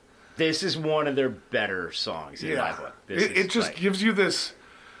hits it. This is one of their better songs in my book. This It is, just like, gives you this...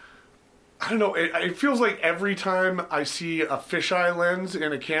 I don't know. It feels like every time I see a fisheye lens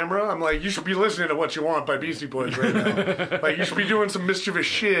in a camera, I'm like, you should be listening to What You Want by Beastie Boys right now. Like, you should be doing some mischievous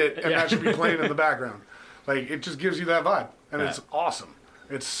shit, and that should be playing in the background. Like, it just gives you that vibe. And it's awesome.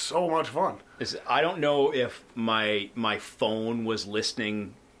 It's so much fun. I don't know if my phone was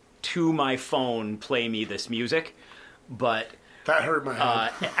listening to my phone play me this music, but That hurt my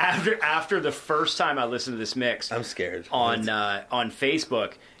head. after the first time I listened to this mix I'm scared. on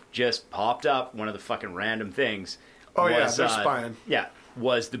Facebook, just popped up one of the fucking random things. Oh, yeah, they're spying. Yeah,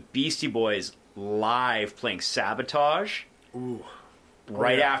 was the Beastie Boys live playing Sabotage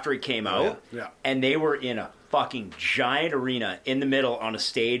right yeah. after it came out. Yeah. And they were in a fucking giant arena in the middle on a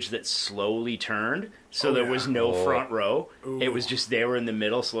stage that slowly turned. So there yeah. was no front row. It was just they were in the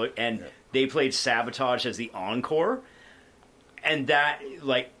middle. And they played Sabotage as the encore. And that,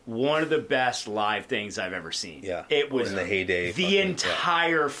 like, one of the best live things I've ever seen. Yeah. It was In the heyday, The fucking-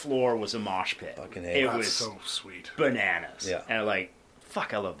 entire floor was a mosh pit. Fucking A. It That's was so sweet. bananas. Yeah. And like,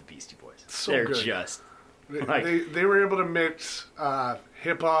 fuck, I love the Beastie Boys. So They're good. just They, they were able to mix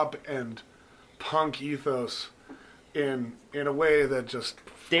hip hop and punk ethos in a way that just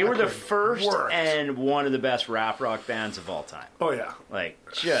they were the fucking first worked. and one of the best rap rock bands of all time. Oh yeah, Like,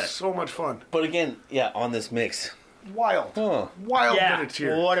 just so much fun. But again, yeah, on this mix. Wild, Huh. wild yeah. that it's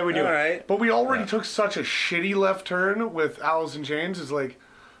here. What are we doing? All right. But we already took such a shitty left turn with Alice in Chains. It's like,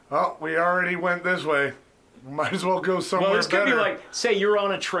 oh, we already went this way. Might as well go somewhere Well, this could be better. like, say you're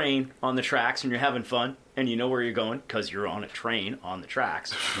on a train on the tracks and you're having fun and you know where you're going because you're on a train on the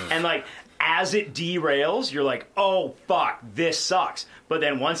tracks. And like, as it derails, you're like, oh, fuck, this sucks. But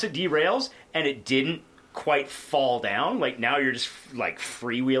then once it derails and it didn't quite fall down, like now you're just like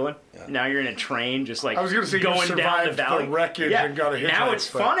freewheeling. Now you're in a train just like I was gonna say you going down the survived the valley. wreckage and got a hitchhike, Now it's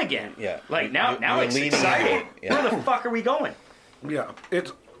but- fun again. Yeah. Like now You're it's leaning exciting. in. Yeah. Where the fuck are we going? Yeah,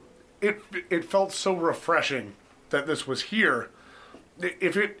 it felt so refreshing that this was here.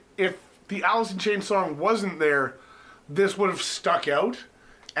 If the Alice in Chains song wasn't there, this would have stuck out,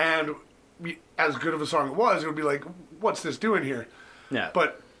 and as good of a song it would be like, what's this doing here? Yeah.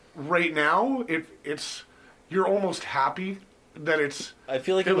 But right now, it's you're almost happy that it's. I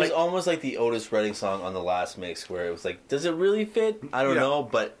feel like it was almost like the Otis Redding song on the last mix, where it was like, does it really fit? I don't know,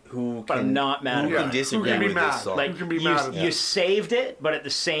 but who can? I'm not mad Who at can it. disagree Who can be with mad? this song? Like Who can be you, mad at you that? saved it, but at the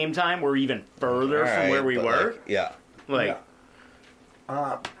same time, we're even further from Alright, where we but, were. like, yeah. Like,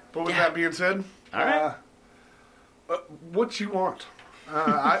 But with that being said, all right. what you want?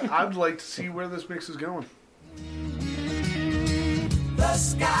 I'd like to see where this mix is going. The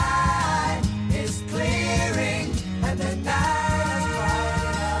sky is clearing and the night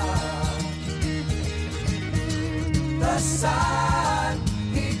is bright. The sun,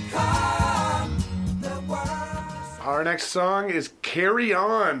 he come, the world. Our next song is "Carry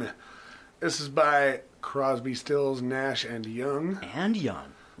On." This is by Crosby, Stills, Nash and Young. And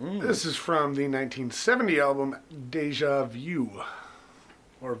young. This is from the 1970 album Deja Vu,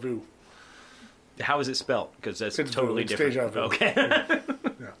 or Vu. How is it spelled? Because that's It's totally Vu, it's different. Deja Vu. Okay.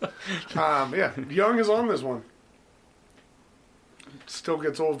 Yeah, Young is on this one. Still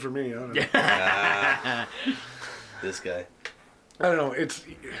gets old for me. I don't know. This guy. I don't know. It's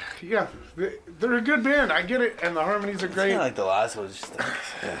they're a good band. I get it, and the harmonies are It's great. kind of like the last one, just like,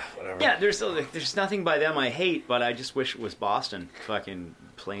 whatever. Yeah, there's nothing by them I hate, but I just wish it was Boston fucking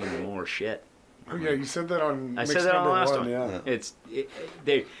playing more shit. Oh, yeah, you said that on. I mix said that on the number last one.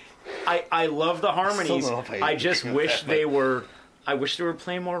 Yeah. I love the harmonies. Still don't know if I just wish they were. I wish they were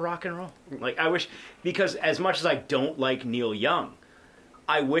playing more rock and roll. Like I wish, because as much as I don't like Neil Young,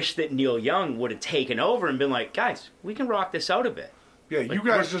 I wish that Neil Young would have taken over and been like, guys, we can rock this out a bit. Yeah, you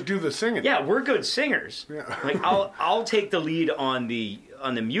guys just do the singing. Yeah, we're good singers. Yeah. Like I'll take the lead on the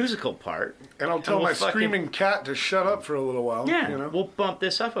musical part, And I'll tell we'll my fucking- screaming cat to shut up for a little while. Yeah, you know? we'll bump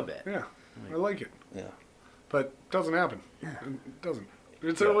this up a bit. Yeah, I like it, Yeah. but it doesn't happen. It doesn't.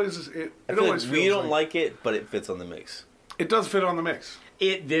 It's always it. I It feel always like we feels don't like it, but it fits on the mix. It does fit on the mix.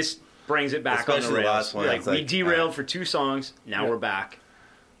 This brings it back on Especially the the rails. last one, Like it's we like, derailed for 2 songs. Now we're back.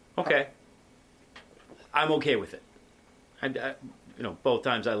 Okay, I'm okay with it. Both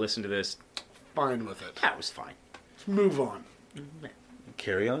times I listened to this, Fine with it. that was fine. Let's move on.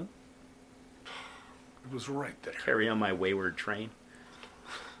 Carry on. It was right there. Carry on my wayward train.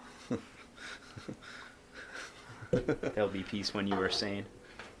 There'll be peace when you are sane.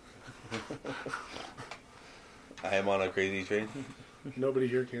 I am on a crazy train. Nobody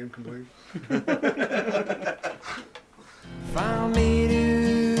here can complain. For me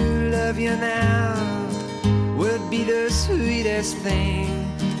to love you now would be the sweetest thing.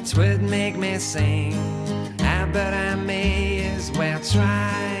 It would make me sing. But I may as well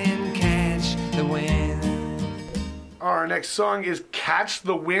try and catch the wind. Our next song is "Catch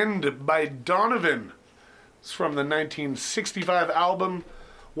the Wind" by Donovan. It's from the 1965 album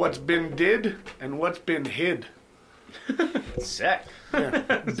 "What's Been Did and What's Been Hid." Sick.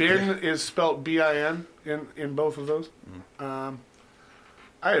 Bin is spelt B-I-N in both of those. I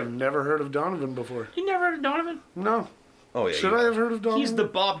have never heard of Donovan before. You never heard of Donovan? No. Oh yeah. Should I have heard of Donovan? He's the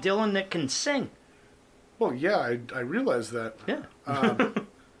Bob Dylan that can sing. Well, yeah, I realize that. Yeah.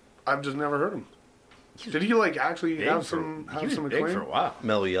 I've just never heard him. Did he actually have some He was big acclaim? for a while.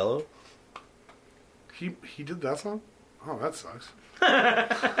 Mellow Yellow. He did that song? Oh, that sucks.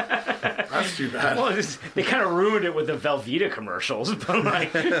 That's too bad. Well, they kind of ruined it with the Velveeta commercials, but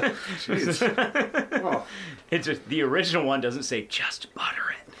Jeez. Oh, it's just, the original one doesn't say just butter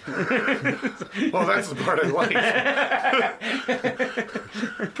it. well, that's the part I like.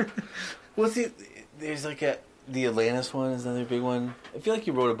 Well, see, there's the Atlantis one is another big one. I feel like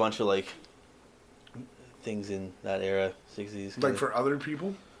you wrote a bunch of things in that era, 60s. Like for other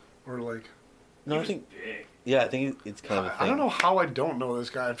people? Or No, I think. Yeah, I think it's kind of a thing. I don't know how I don't know this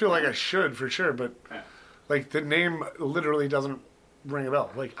guy. I feel like I should for sure, but the name literally doesn't ring a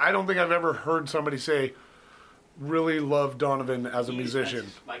bell. I don't think I've ever heard somebody say, really love Donovan as a musician.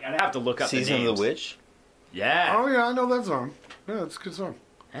 I'd have to look up Season the names. of the Witch. Yeah. Oh, yeah, I know that song. Yeah, it's a good song.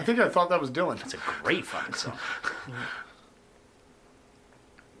 I think I thought that was Dylan. It's a great fucking song.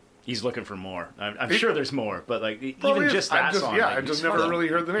 He's looking for more. I'm sure there's more, but even just that song. I just never really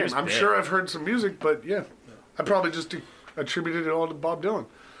heard the name. I'm sure I've heard some music, but yeah. I probably just attributed it all to Bob Dylan.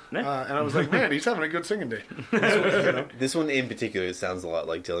 Yeah. And I was like, man, he's having a good singing day. This one in particular, it sounds a lot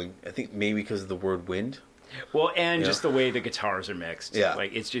like Dylan. I think maybe because of the word wind. Well, and just the way the guitars are mixed. Yeah.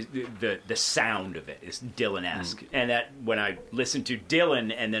 It's just the sound of it is Dylan-esque. And that when I listened to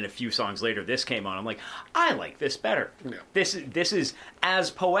Dylan and then a few songs later this came on, I'm like, I like this better. Yeah. This is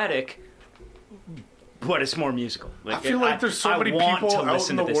as poetic, but it's more musical. I feel like there's so many people out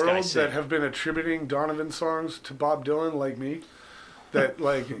in the this guy world sing. that have been attributing Donovan songs to Bob Dylan like me. that,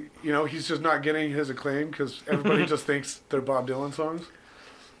 like, you know, he's just not getting his acclaim because everybody just thinks they're Bob Dylan songs.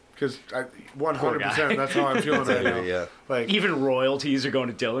 Because 100%, that's how I'm feeling right now. Yeah. Like, Even royalties are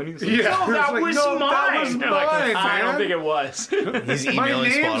going to Dylan. He's like, Yeah, no, that it's like, was no, mine. that was They're like, mine, I don't man. think it was. He's my emailing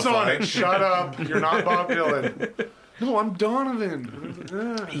name's Spotify. on it. Shut up. You're not Bob Dylan. No, I'm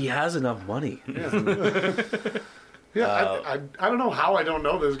Donovan. He has enough money. Yeah, I don't know how I don't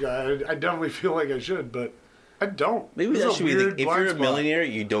know this guy. I definitely feel like I should, but I don't. Maybe This that is should be the, weird if blind you're a spot. millionaire,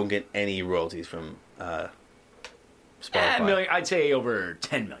 you don't get any royalties from Spotify. Million, I'd say over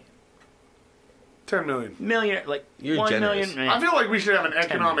 10 million. 10 million. Million, like You're 1 generous. million. I feel like we should have an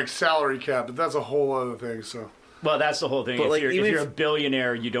million. economic salary cap, but that's a whole other thing. So Well, that's the whole thing. But, If, like, you're, even if you're if- a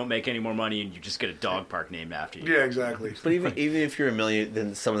billionaire, you don't make any more money, and you just get a dog park named after you. yeah, exactly. But even if you're a million,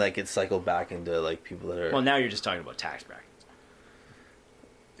 then some of that gets cycled back into like people that are. Well, now you're just talking about tax brackets.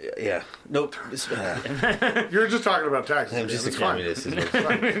 yeah. Nope. You're just talking about taxes. I'm just a It's fine. communist. is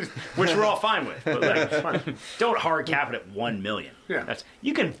what- Which we're all fine with. But like, don't hard cap it at 1 million. Yeah. That's,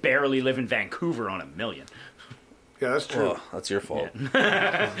 you can barely live in Vancouver on $1 million. Yeah, that's true. Well, that's your fault. Don't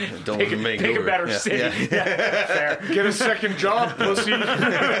live in Pick a Vancouver. better Yeah, city. yeah. Fair. Get a second job, pussy. Move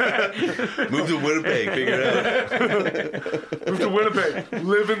to Winnipeg. Figure it out. Move to Winnipeg.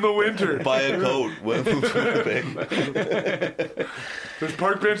 Live in the winter. Buy a coat. Move to Winnipeg. There's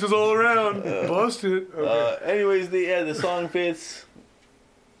park benches all around. Bust it. Okay. Anyways, the song fits.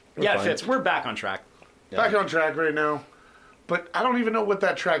 Yeah, it fine. fits. We're back on track. Back on track right now, but I don't even know what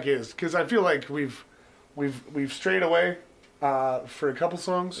that track is because I feel like we've strayed away for a couple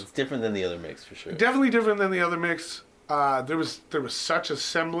songs. It's different than the other mix for sure. Definitely different than the other mix. There was such a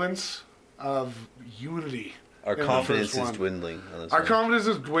semblance of unity. Our in the confidence first is one. dwindling on this Our one. confidence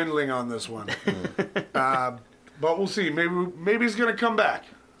is dwindling on this one. But we'll see. Maybe he's gonna come back.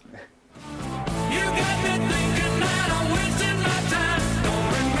 You got me thinking that I'm wasting my time. Don't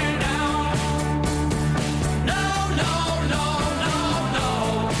bring me down. No, no, no, no,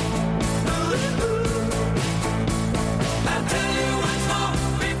 no. I'll tell you what's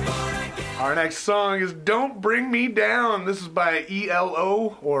more before I get. Our next song is "Don't Bring Me Down." This is by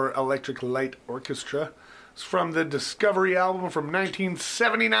ELO, or Electric Light Orchestra. It's from the Discovery album from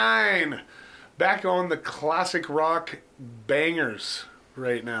 1979. Back on the classic rock bangers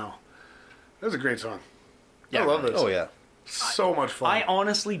right now. That's a great song. Yeah, I love really. this. Oh yeah. So much fun. I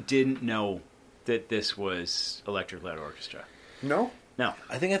honestly didn't know that this was Electric Light Orchestra. No? No.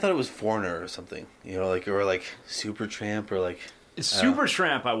 I think I thought it was Foreigner or something. You know, like or like Supertramp or like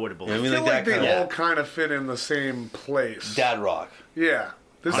Supertramp, I would have believed. I I mean, feel like like that they kind all of kind of fit in the same place. dad rock. Yeah.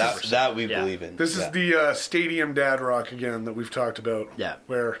 This is That we Yeah. believe in. This Yeah. is the stadium dad rock again that we've talked about. Yeah.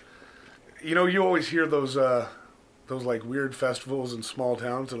 Where, you know, you always hear those like weird festivals in small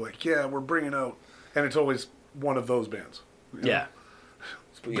towns. They're like, yeah, we're bringing out, and it's always one of those bands. You know? Yeah.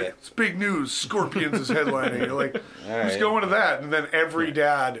 Yeah. It's big news. Scorpions is headlining. You're like, All who's right. going to that? And then every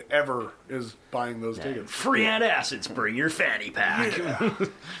dad ever is buying those tickets. Free antacids, bring your fanny pack.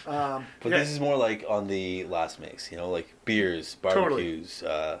 But Yeah. this is more like on the last mix, you know, like beers, barbecues.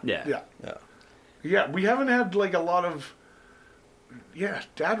 Yeah. Yeah. Yeah. Yeah, we haven't had like a lot of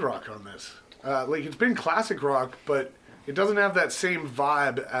dad rock on this. Like it's been classic rock, but it doesn't have that same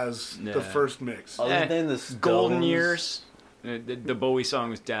vibe as Yeah. the first mix. Other than the Stones, Golden Years. The Bowie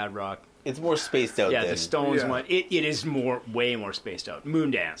song was Dad Rock. it's more spaced out. Yeah, than the Stones Yeah. one. It is way more spaced out.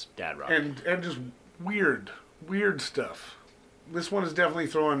 Moondance, Dad Rock. And just weird stuff. This one is definitely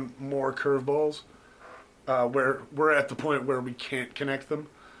throwing more curveballs. Where we're at the point where we can't connect them.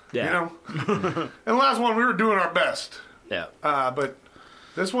 Yeah. You know? And the last one we were doing our best. Yeah. But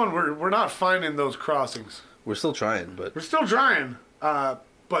this one we're not finding those crossings. We're still trying, but We're still trying,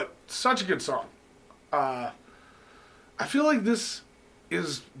 but such a good song. I feel like this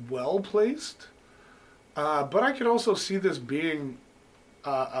is well placed, but I could also see this being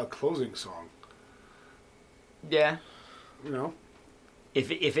a closing song. Yeah. You know?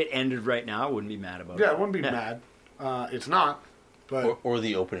 If it ended right now, I wouldn't be mad about it. Yeah, I wouldn't be Yeah. mad. It's not, but or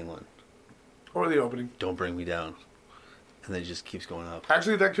the opening one. or the opening. Don't bring me down, and then it just keeps going up.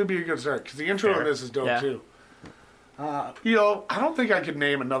 Actually, that could be a good start because the intro Fair. on this is dope Yeah. too. ELO, I don't think I could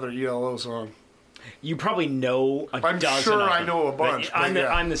name another ELO song. You probably know a I'm dozen. sure of I them. know a But bunch, but I'm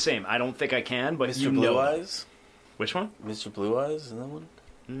yeah. the same. I don't think I can, but Mr. you Blue know them. Eyes, Which one? Mr. Blue Eyes, is that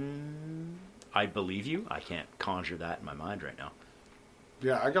one? I believe you. I can't conjure that in my mind right now.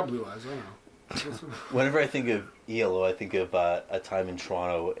 Yeah, I got blue eyes. I don't know. Whenever I think of ELO, I think of a time in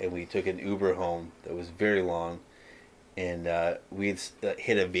Toronto, and we took an Uber home that was very long, and we had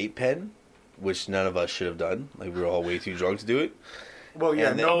hit a vape pen, which none of us should have done. Like we were all way too drunk to do it. Well, yeah,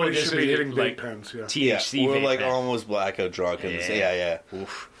 And then- nobody this should be is hitting like vape pens. Yeah. THC. we're vape like pen. almost blackout drunk, and Yeah.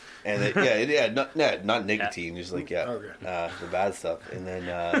 Oof. And not nicotine, just like Okay. the bad stuff. And then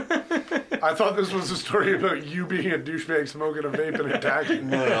I thought this was a story about you being a douchebag smoking a vape and attacking.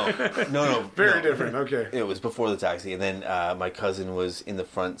 no, Very different. Okay. It was before the taxi, and then my cousin was in the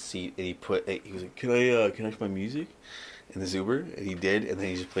front seat, and he was like, "Can I connect my music in this Uber?" And he did, and then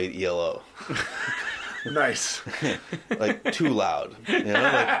he just played ELO, Nice. like too loud. You know,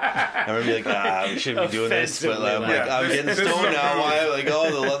 like I remember being like, we shouldn't be doing this, but Offensively I'm loud. like, I'm This- getting this is stoned a now. move. Why? Like,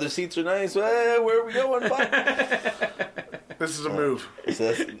 oh, the leather seats are nice. Where are we going? Fuck. This is a move.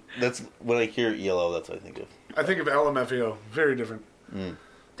 So that's when I hear ELO, that's what I think of. I think of LMFAO. Very different.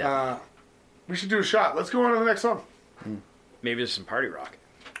 We should do a shot. Let's go on to the next song. Maybe there's some party rock.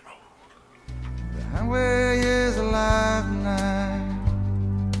 The highway is alive tonight.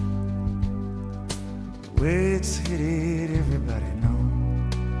 The way it's headed, everybody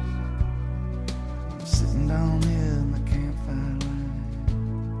knows. I'm sitting down here in the campfire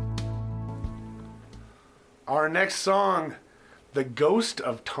line. Our next song, The Ghost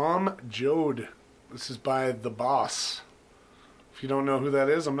of Tom Joad. This is by The Boss. If you don't know who that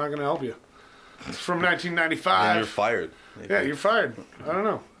is, I'm not going to help you. It's from And 1995. you're fired. Yeah, you're fired. I don't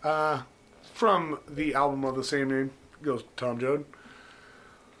know. From the album of the same name, Ghost of Tom Joad.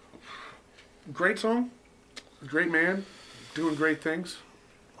 Great song. Great man. Doing great things.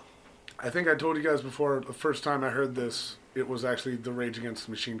 I think I told you guys before, the first time I heard this, it was actually the Rage Against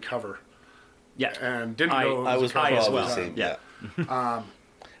the Machine cover. Yeah. And didn't I- know it I was was a cover high as all the well. time. same. Yeah.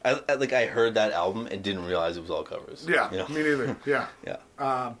 I heard that album and didn't realize it was all covers. Yeah, You know? me neither. Yeah.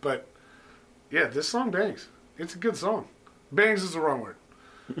 Yeah. But, yeah, this song bangs. It's a good song. Bangs is the wrong word.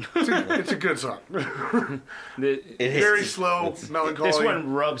 It's a good song. The- It Very hits- slow, melancholy. this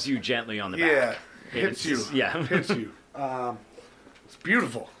one rubs you gently on the back. Yeah, hits you. Yeah. Hits you. It's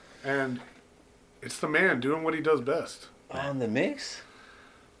beautiful. And it's the man doing what he does best. On the mix?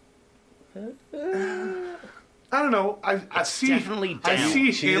 I don't know. I see definitely I down.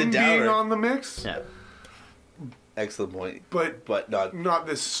 see She's a him downer. being on the mix, Yeah. Excellent point. but not. not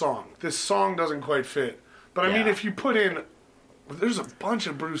this song. This song doesn't quite fit. But I mean, Yeah. if you put in, there's a bunch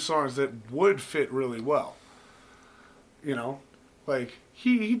of Bruce songs that would fit really well. You know, like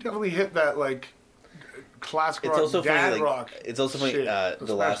he definitely hit that like classic It's rock, also dad funny. rock. It's also funny. shit,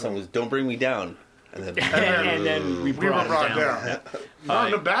 The last especially. song was "Don't Bring Me Down," and then And then we We were brought brought it down. down. Not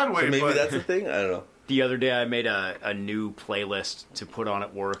in a bad way, so maybe but that's the thing. I don't know. The other day I made a new playlist to put on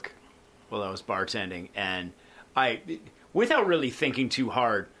at work while I was bartending, and I, without really thinking too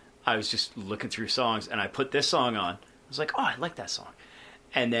hard, I was just looking through songs, and I put this song on. I was like, oh, I like that song.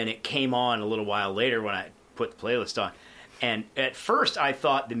 And then it came on a little while later when I put the playlist on. And at first I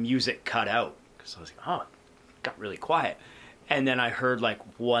thought the music cut out, because I was like, oh, it got really quiet. And then I heard like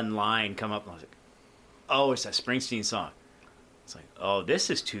one line come up, and I was like, oh, it's that Springsteen song. It's like, oh, this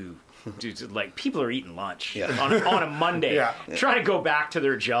is too... Dude, like, people are eating lunch Yeah. on a Monday, Yeah. trying to go back to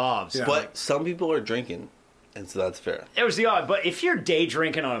their jobs. Yeah. But some people are drinking, and so that's fair. It was the odd, but if you're day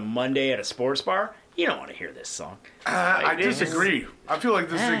drinking on a Monday at a sports bar, you don't want to hear this song. I Like, this is- disagree. I feel like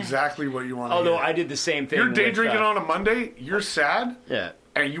this is exactly what you want to Although hear. I did the same thing. You're day with, drinking on a Monday, you're sad, Yeah.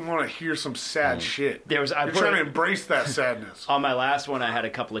 and you want to hear some sad shit. There was- I you're put trying it- to embrace that sadness. On my last one, I had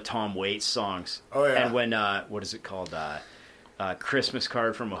a couple of Tom Waits songs. Oh, yeah. And when, what is it called? Christmas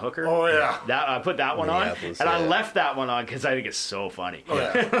Card from a Hooker. Oh, yeah. That I put that one on, Minneapolis, and I yeah. left that one on because I think it's so funny. Oh,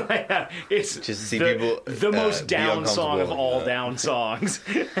 yeah. It's Just to see the, people, the most be down song of uncomfortable, all yeah. down songs.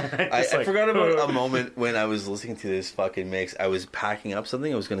 I forgot about a moment when I was listening to this fucking mix. I was packing up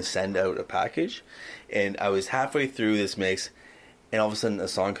something. I was going to send out a package, and I was halfway through this mix, and all of a sudden a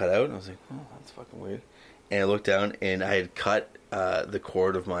song cut out, and I was like, "Oh, that's fucking weird." And I looked down, and I had cut the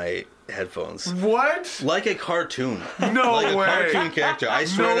cord of my headphones What? like a cartoon. No like a way. cartoon character. I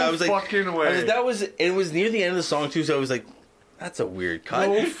swear, No I was like, fucking way. I was like, that was. It was near the end of the song too, so I was like, "That's a weird cut."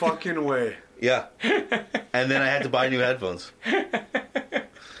 No fucking way. Yeah, and then I had to buy new headphones.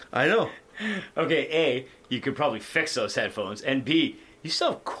 I know. Okay, A, you could probably fix those headphones, and B, you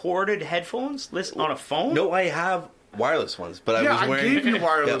still have corded headphones listen on a phone? No, I have wireless ones, but Yeah, I was wearing. gave you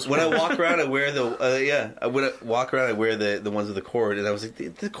wireless When I ones. walk around, I wear the. When I walk around, I wear the ones with the cord, and I was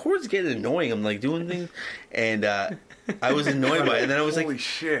like, the cord's getting annoying. I'm like doing things, and I was annoyed by it. And then I was Holy like,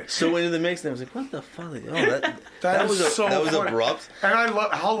 shit. so into the mix, and I was like, what the fuck? Like, oh, that is was so that was funny. abrupt. And I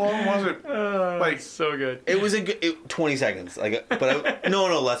love. How long was it? Like, So good. It was 20 seconds. Like, but no,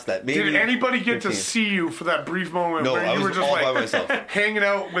 less than that. Maybe did anybody get to 15. see you for that brief moment No, where I you was were just all like by myself. hanging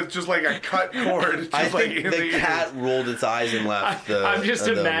out with just like a cut cord? Just I like think in the cat ears? rolled its eyes and left. I'm just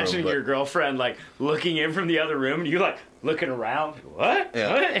the imagining room, your girlfriend like looking in from the other room, and you like looking around. What?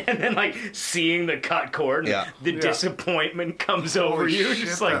 Yeah. What? And then like seeing the cut cord. And Yeah. the disappointment comes over Holy you. shit,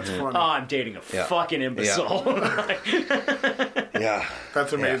 Just like, that's funny. oh, I'm dating a Yeah. fucking imbecile. Yeah.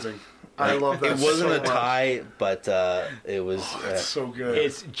 That's amazing. I love that. It wasn't so a much. tie, but it was. It's so good.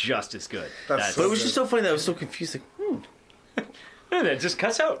 It's just as good. That's but so it was just so funny that I was so confused. Like, And it just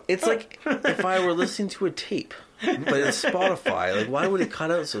cuts out. it's like if I were listening to a tape, but it's Spotify. Like, why would it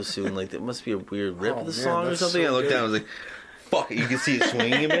cut out so soon? Like, it must be a weird rip of the man, song or that's something. so I looked good. down. I was like, "Fuck!" You can see it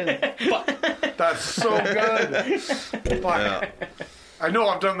swinging a bit. Fuck. That's so good. Fuck. Yeah. I know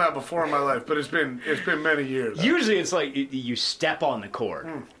I've done that before in my life, but it's been many years. Usually it's like you step on the cord,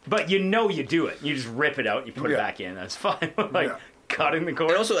 but you know you do it. You just rip it out, you put it Yeah. back in. That's fine. Like Yeah. cutting the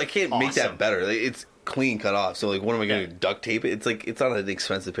cord. And also, I can't make Awesome. that better. Like, it's clean cut off. So, like, what am I going to Yeah. duct tape it? It's like it's not an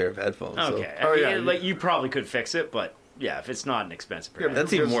expensive pair of headphones. So. Okay. Oh, yeah. Like you probably could fix it, but yeah, if it's not an expensive pair. Yeah,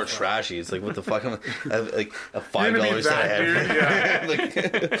 That's Who even gives more a fuck? trashy. It's like, what the fuck? Like a You $5 didn't need set of that, dude. headphones.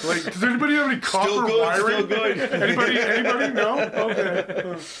 Yeah. Like, Like, does anybody have any copper Still good, wiring? still good. Anybody? No.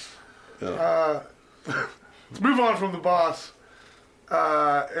 Okay. Let's move on from the boss,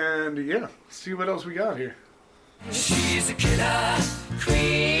 and yeah, see what else we got here. She's a killer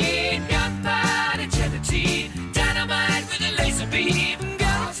queen, gunpowder gelatine, dynamite with a laser beam,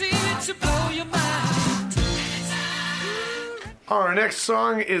 guaranteed to blow your mind. Our next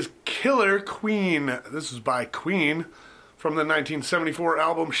song is Killer Queen. This is by Queen from the 1974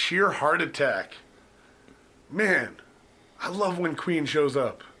 album Sheer Heart Attack. Man, I love when Queen shows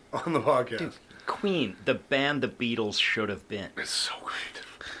up on the podcast. Queen, the band the Beatles should have been. It's so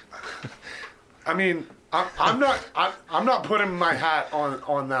great. I mean, I'm not putting my hat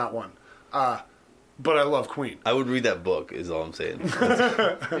on that one, but I love Queen. I would read that book, is all I'm saying.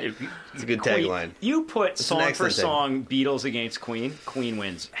 It's a good tagline. You put an song for excellent song Beatles against Queen. Queen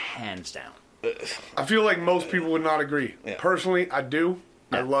wins hands down. I feel like most people would not agree. Yeah. Personally, I do.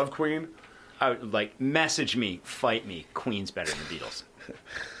 I Yeah. love Queen. Like message me, fight me. Queen's better than the Beatles,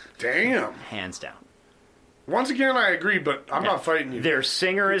 Damn. hands down. Once again, I agree, but I'm not fighting you. Their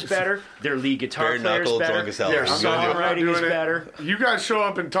singer is better. Their lead guitar Bare player is knuckle, better. drunk as hell. Their I'm not songwriting is doing it. better. You guys show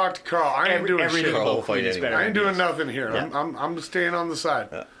up and talk to Carl. I ain't doing Everything shit. Carl will about Queen fight is anyway. better. I ain't than doing Beatles. nothing here. Yeah. I'm staying on the side.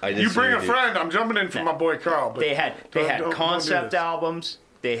 I You bring disagree, a dude. friend, I'm jumping in for my boy Carl. But They had don't do concept this. albums.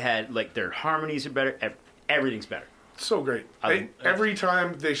 They had like their harmonies are better. Everything's better. So great. I- Every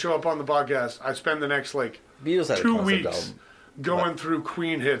time they show up on the podcast, I spend the next like Beatles had a 2 concept weeks album. going through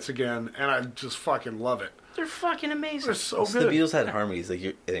Queen hits again, and I just fucking love it. They're fucking amazing. They're so So the good. Beatles had harmonies.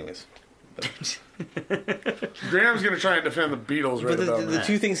 Like, anyways. Graham's gonna try and defend the Beatles right But the, about the, the now.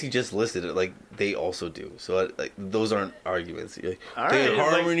 two things he just listed, like, they also do. So, like, those aren't arguments. Like, All they had right,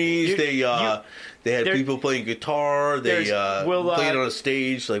 like, harmonies. you- they had there- people playing guitar. They we'll, played on a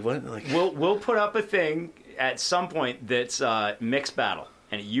stage. Like, what? Like, We'll put up a thing at some point that's mixed battle,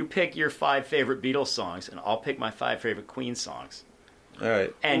 and you pick your 5 favorite Beatles songs, and I'll pick my 5 favorite Queen songs, all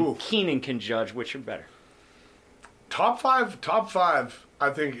right. and Ooh. Keenan can judge which are better. Top five, I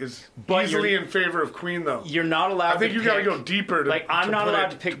think is But easily you're- in favor of Queen though. You're not allowed. I think to you got to pick, go deeper. Like, I'm not put allowed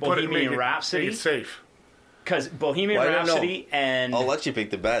it- to pick put it- Bohemian make it- Rhapsody. Make it safe. because Bohemian Well, I don't know. Rhapsody and I'll let you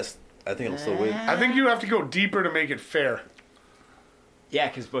pick the best. I think I'll still win. I think you have to go deeper to make it fair. yeah,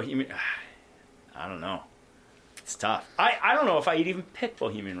 because Bohemian. I don't know. It's tough. I don't know if I'd even pick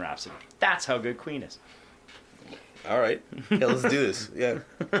Bohemian Rhapsody. That's how good Queen is. All right. Yeah, let's do this. Yeah.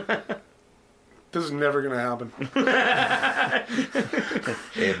 This is never gonna happen.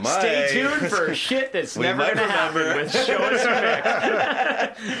 It might. Stay tuned for shit that's We never might going to happen remember. with Show Us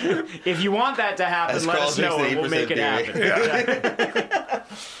Your Mix. If you want that to happen, As let Carl us know thinks and we'll the make it 8% happen.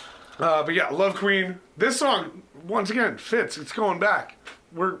 But yeah, love Queen. This song once again fits. It's going back.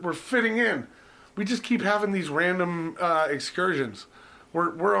 We're fitting in. We just keep having these random excursions.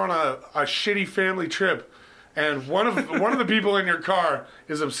 We're on a shitty family trip, and one of the people in your car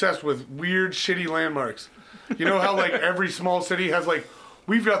is obsessed with weird shitty landmarks. You know how like every small city has like,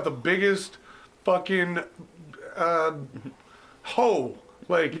 we've got the biggest fucking hoe.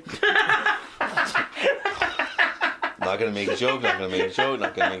 Like, Not gonna make a joke. Not gonna make a joke.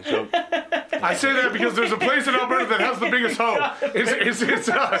 Not gonna make a joke. I say that because there's a place in Alberta that has the biggest hoe.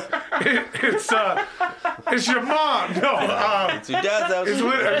 It's your mom. No, It's your dad's house. it's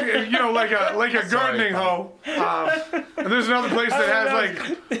you know like a gardening hoe. And there's another place that has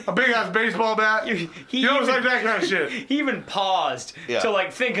like a big ass baseball bat. You know, it's like that kind of shit. He even paused Yeah. to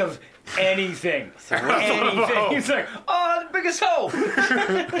like think of anything. Anything. He's like, oh, the biggest hoe.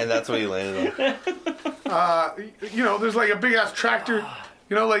 And that's what he landed on. You know, there's like a big ass tractor.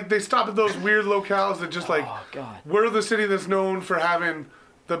 You know, like they stop at those weird locales that just like, Oh, God. we're the city that's known for having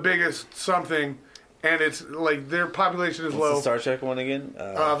the biggest something, and it's like their population is What's low. the Star Trek one again?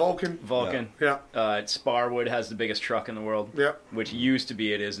 Vulcan. Vulcan. Yeah. Sparwood has the biggest truck in the world. Yeah. Which used to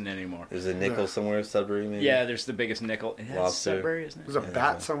be, it isn't anymore. There's a nickel somewhere, Sudbury maybe? Yeah, there's the biggest nickel. That's Lobster. Sudbury, isn't it? There's a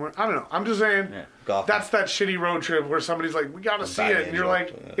bat somewhere. I don't know. I'm just saying. Yeah. Gotham. That's that shitty road trip where somebody's like, we gotta see it, Batman and you're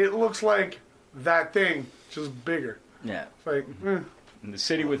joke, like, it looks like that thing, just bigger. Yeah. It's like, And the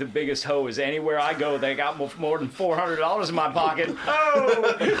city with the biggest hoe is anywhere I go, they got more than $400 in my pocket.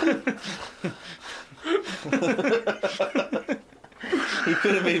 He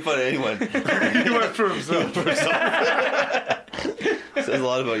could have made fun of anyone. he went for himself. Says a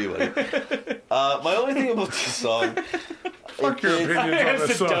lot about you, buddy. My only thing about this song... Fuck your opinions on That's this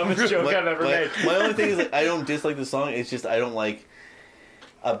the song. dumbest joke I've ever made. My only thing is like, I don't dislike the song. It's just I don't like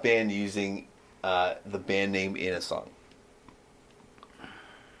a band using the band name in a song.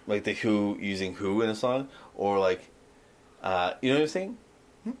 Like the Who using Who in a song, or like, you know what I'm saying?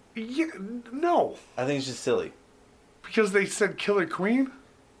 Yeah, no, I think it's just silly. because they said Killer Queen.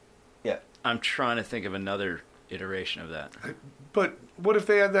 Yeah, I'm trying to think of another iteration of that. But what if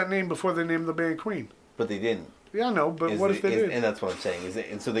they had that name before they named the band Queen? but they didn't. Yeah, I know, but what if they did? And that's what I'm saying.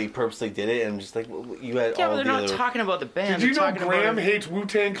 And so they purposely did it, and I'm just like, well, you had Yeah, all but they're the not other. talking about the band. Did you they're know talking Graham about hates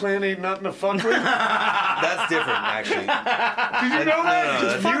Wu-Tang Clan ain't nothing to fuck with? Did That's different, actually. you know that? no,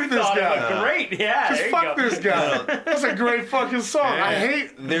 Just that's- fuck this guy. Great, yeah. Just there you fuck go. this guy. That's a great fucking song. I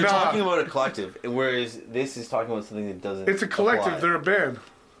hate. They're nah. talking about a collective, whereas this is talking about something that doesn't. It's a collective. apply. They're a band.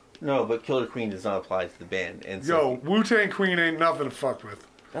 No, but Killer Queen does not apply to the band, and so Yo, Wu-Tang Queen ain't nothing to fuck with.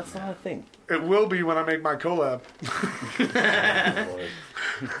 that's not a thing. It will be when I make my collab.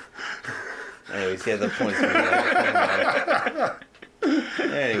 Anyways, yeah, the point's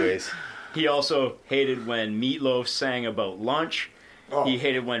made. Anyways, He also hated when Meatloaf sang about lunch. Oh. He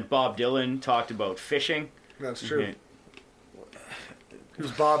hated when Bob Dylan talked about fishing. That's true. Okay. He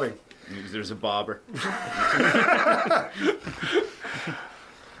was bobbing. There's a bobber.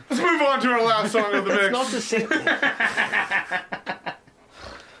 Let's move on to our last song of the mix. it's not the same.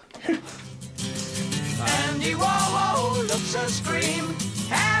 Andy Warhol looks a scream,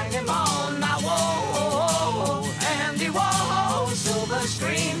 hang him on my wall. Andy Warhol, silver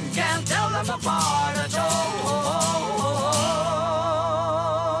screen, can't tell them apart at all.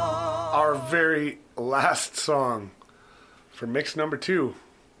 Our very last song for mix number 2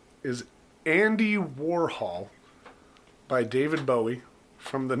 is Andy Warhol by David Bowie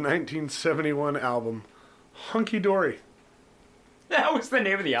from the 1971 album Hunky Dory. That was the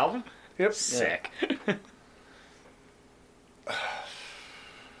name of the album? Yep. Sick.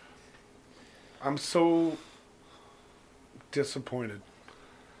 I'm so disappointed.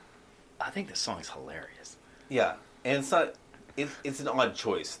 I think this song's hilarious. Yeah, and it's not. It's an odd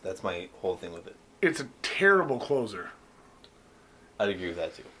choice. That's my whole thing with it. It's a terrible closer. I'd agree with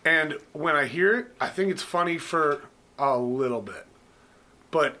that too. And when I hear it, I think it's funny for a little bit.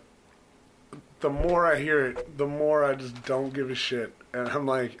 But the more I hear it, the more I just don't give a shit. And I'm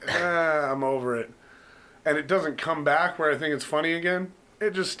like, I'm over it. And it doesn't come back where I think it's funny again.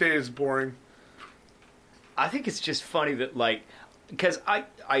 It just stays boring. I think it's just funny that, like, because I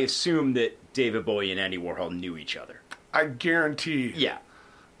assume that David Bowie and Andy Warhol knew each other. I guarantee Yeah.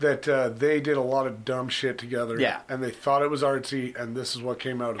 that they did a lot of dumb shit together. Yeah. And they thought it was artsy, and this is what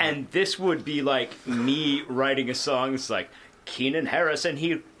came out of it. And this would be like me writing a song. It's like Keenan Harrison.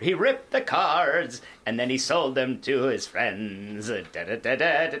 He ripped the cards and then he sold them to his friends.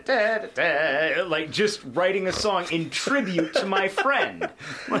 Like just writing a song in tribute to my friend.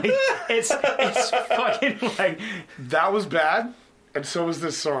 Like it's fucking like That was bad, and so was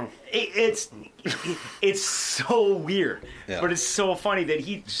this song. it's so weird, Yeah. but it's so funny that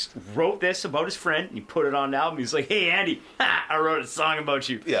he just wrote this about his friend and he put it on the album. He's like, "Hey Andy, I wrote a song about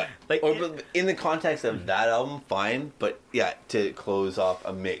you." Yeah, like or but in the context of that album, fine. But yeah, to close off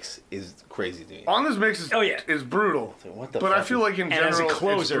a mix is crazy to me. On this mix is, Oh, yeah. is brutal. like, what the but I fuck feel is- like in and general, as a it's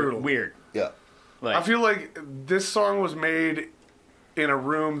closer, brutal. weird. Yeah, Like, I feel like this song was made in a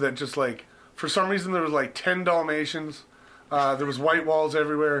room that just like, for some reason there was like 10 Dalmatians. There was white walls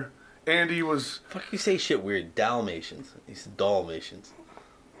everywhere. Andy was, fuck you say shit weird. Dalmatians. These Dalmatians.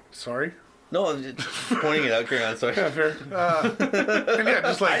 sorry. No, I'm just pointing it out. Carry on. Sorry. Yeah, fair. And yeah,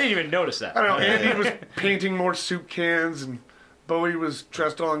 just I like, didn't even notice that. I don't know, Andy was painting more soup cans and Bowie was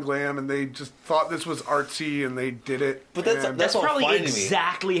dressed all in glam and they just thought this was artsy and they did it. But that's And That's all probably fine to me.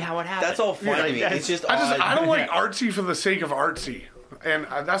 exactly how it happened. That's all fine Yeah, to me. that's- It's just I don't like Yeah. artsy for the sake of artsy. And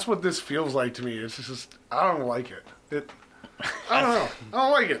that's what this feels like to me. It's just, I don't like it. I don't know. I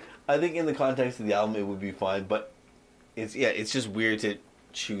don't like it. I think in the context of the album, it would be fine. But it's just weird to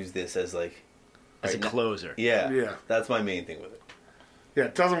choose this as like As a alright, closer. Yeah, Yeah. That's my main thing with it. Yeah,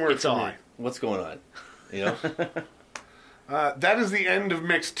 it doesn't work It's for odd. me. What's going on? You know. That is the end of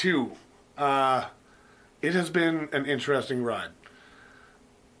Mix 2. It has been an interesting ride.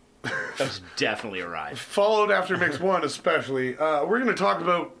 That was definitely a ride. Followed after Mix 1 especially. We're going to talk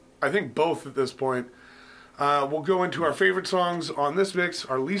about, I think, both at this point. We'll go into our favorite songs on this mix,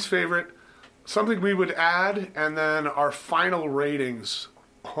 our least favorite, something we would add, and then our final ratings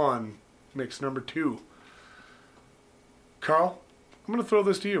on mix number 2. Carl, I'm going to throw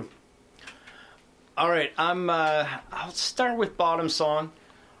this to you. All right, I'll start with bottom song,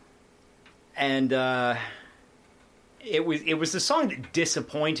 and it was the song that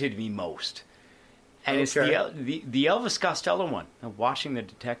disappointed me most, and it's Okay. the Elvis Costello one, Watching the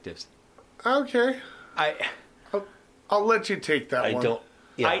Detectives. Okay. I I'll let you take that I one. don't.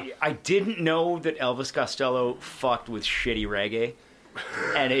 Yeah. I didn't know that Elvis Costello fucked with shitty reggae,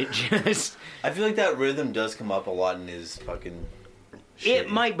 and it just I feel like that rhythm does come up a lot in his fucking. it shit.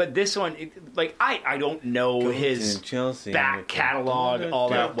 might, but this one, I don't know his Chelsea, back catalog all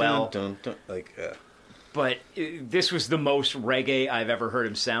that well. Like, But this was the most reggae I've ever heard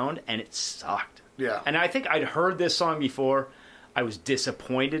him sound, and it sucked. Yeah. And I think I'd heard this song before. I was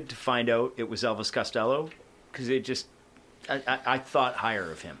disappointed to find out it was Elvis Costello, because it just, I thought higher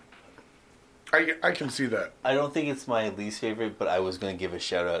of him. I can see that. I don't think it's my least favorite, but I was going to give a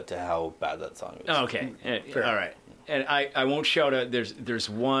shout out to how bad that song is. Okay, Fair. all right. And I won't shout out. There's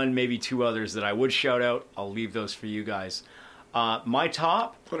one, maybe two others that I would shout out. I'll leave those for you guys. My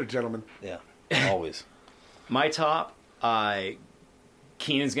top, What a gentleman. Yeah, always. my top.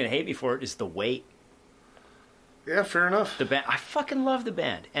 Keenan's gonna hate me for it. Is The Wait. Yeah, fair enough. The band. I fucking love the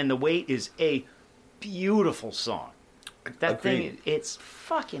band, and The Wait is a beautiful song. That Agreed. thing, it's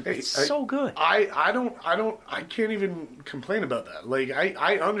fucking, Hey, it's so good. I can't even complain about that. Like,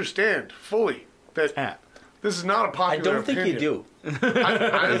 I understand fully that Yeah. this is not a I popular don't think opinion. you do. I Is the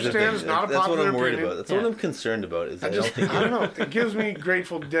understand thing. it's not a That's what popular I'm worried opinion. about. That's Yeah. what I'm concerned about. Is I don't Just, think I don't know. It gives me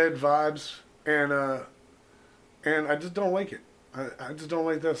Grateful Dead vibes, and I just don't like it. I just don't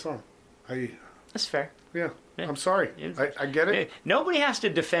like that song. That's fair. Yeah. Yeah. I'm sorry. Yeah. I get it. Hey, nobody has to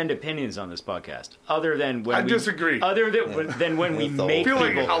defend opinions on this podcast, other than when I we disagree. Other than when we That's all. make I feel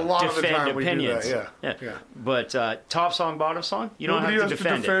like people a lot of the defend time we do opinions. that, yeah. Yeah. But top song, bottom song, you don't Nobody have has to to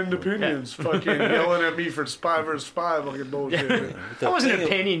defend defend it. opinions. Fucking yelling at me for spy versus spy. Fucking bullshit. That was an thing-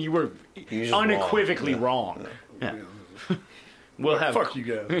 opinion. You were You're just unequivocally wrong. wrong. Yeah. We'll have Fuck you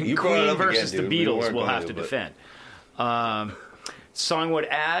guys. You brought it Queen up versus again, the dude. We Beatles. weren't We'll going have to defend. Song would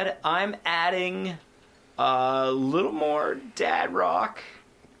add. I'm adding a little more dad rock.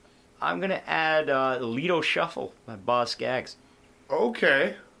 I'm gonna add Lido Shuffle by Boz Scaggs.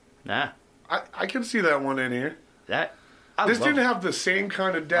 Okay. Nah, I can see that one in here. that This didn't have the same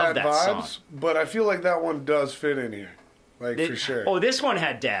kind of dad that vibes, song. but I feel like that one does fit in here. Like, for sure. Oh, this one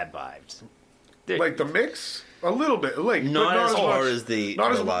had dad vibes. Like the mix? A little bit. Like, but Not as hard much- as the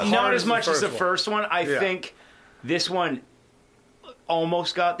not as last hard Not as as much as the one. first one. I Yeah. think this one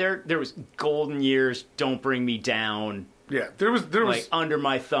almost got there. There was Golden Years, Don't Bring Me Down, Yeah, there was like Under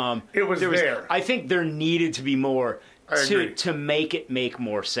My Thumb. It was there. I think there needed to be more I agree. to make it make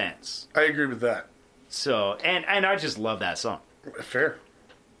more sense. I agree with that. So and I just love that song. Fair.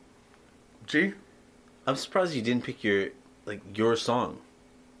 G? I'm surprised you didn't pick your song.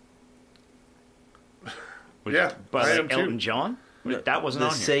 Yeah, But I like am too. Elton John, that wasn't the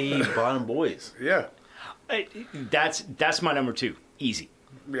on here. Saggy Bottom Boys. Yeah. That's my number 2. Easy.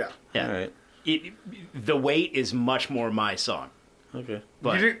 Yeah. Yeah. All right. The Wait is much more my song. Okay.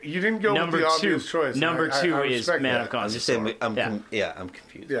 But you didn't go with number the two, obvious choice. and number I 2 is respect Man that. of I'm Conscious just saying. Sorrow. I'm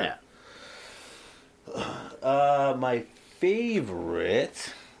confused. Yeah. Yeah. My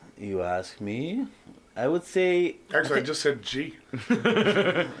favorite, you ask me, I would say Actually, I just said G.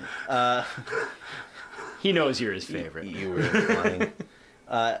 He knows you're his favorite. you were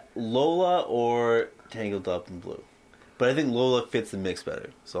lying. Lola or Tangled Up in Blue. But I think Lola fits the mix better,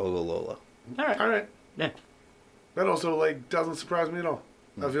 so I'll go Lola. All right. All right. Yeah. That also, like, doesn't surprise me at all.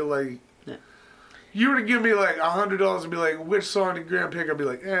 I feel like... Yeah. You were to give me, like, $100 and be like, which song did Graham pick? I'd be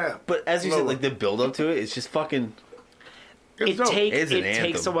like, yeah. But as you said, Lola. like the build up to it, it's just fucking. It's dope. It's an It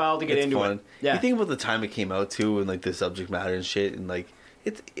takes anthem. a while to get It's into fun. it. Yeah. You think about the time it came out too, and like the subject matter and shit, and like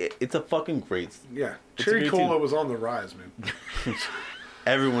it's a fucking great. Yeah. It's Cherry a great Cola tune. was on the rise, man.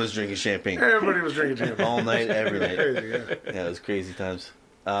 Everyone was drinking champagne Everybody was drinking champagne. all night, every night. Crazy, yeah. Yeah, it was crazy times.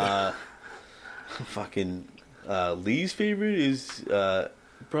 Fucking Lee's favorite is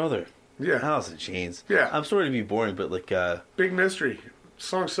Brother. Yeah. Alice in Chains. Yeah. I'm sorry to be boring, but like Big mystery.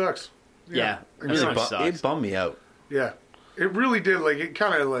 Song sucks. Yeah. Yeah. That song it sucks. bummed me out. Yeah. It really did. Like, it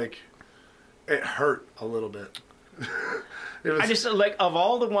kind of, like, it hurt a little bit. It was, I just, like, of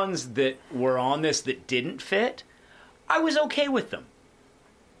all the ones that were on this that didn't fit, I was okay with them.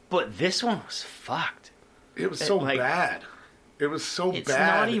 But this one was fucked. it was so like, bad. It was so It's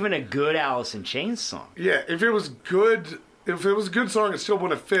bad. not even a good Alice in Chains song. Yeah, if it was good, a good song, it still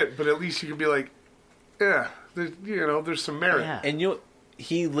wouldn't fit. But at least you could be like, yeah, there's some merit. Yeah. And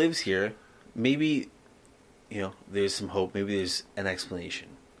he lives here. Maybe, there's some hope. Maybe there's an explanation.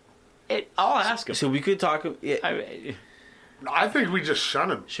 I'll ask him. So we could talk. Yeah, I think we just shun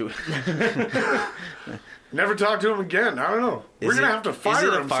him. should we- Never talk to him again. I don't know. We're gonna have to fire Is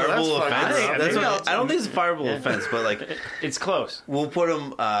it a him. so fireable that's offense? fucking- That's what I don't think it's a fireable offense, but like It's close. we'll put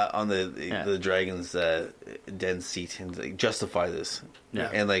him on the Dragons' den seat and like, justify this. Yeah.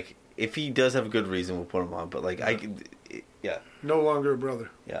 And like if he does have a good reason, we'll put him on. But like No longer a brother.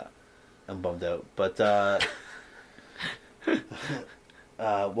 yeah, I'm bummed out. But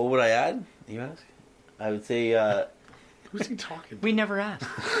what would I add? You ask? I would say. Who's he talking to? We never asked.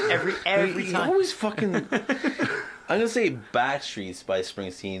 Every He time. always fucking. I'm gonna say Backstreets by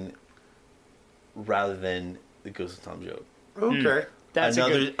Springsteen, rather than the Ghost of Tom Joad. Okay. That's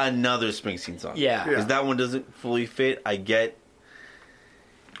another Springsteen song. Yeah. because that one doesn't fully fit. I get.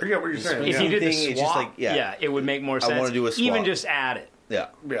 I get what you're saying. If Yeah. you did the Thing, swap, it's just like, yeah. it would make more sense. wanna do a swap. Even just add it. Yeah,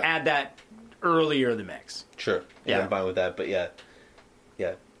 Yeah. Add that earlier in the mix. sure. Yeah. I'm fine with that. But yeah.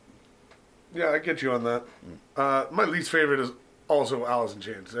 Yeah, I get you on that. My least favorite is also Alice in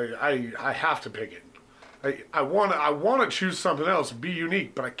Chains. I have to pick it. I want to choose something else, be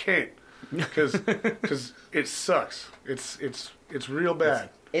unique, but I can't because it sucks. It's real bad.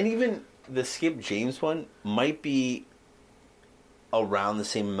 And even the Skip James one might be around the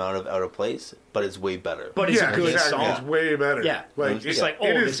same amount of out of place, but it's way better. But it's yeah, a good exactly. song. It's way better. Yeah. like It's it- like,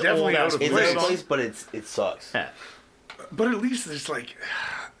 it is this definitely old-ass out of it's place. out of place, but it sucks. Yeah. But at least there's like,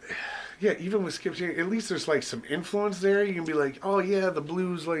 yeah, even with Skip James, at least there's like some influence there. You can be like, oh yeah, the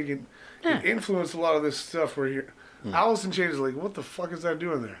blues like it influenced a lot of this stuff. Where you're, Alice in Chains is like, what the fuck is that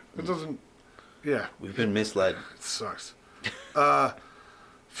doing there? It doesn't. Yeah, We've been misled. it sucks.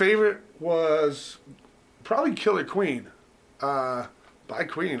 Favorite was probably Killer Queen by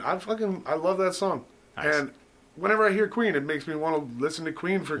Queen. I love that song. Nice. And whenever I hear Queen, it makes me want to listen to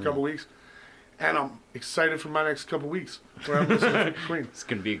Queen for a couple weeks. And I'm excited for my next couple weeks where I'm listening to Queen. It's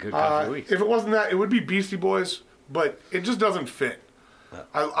going to be a good couple of weeks. If it wasn't that, it would be Beastie Boys, but it just doesn't fit.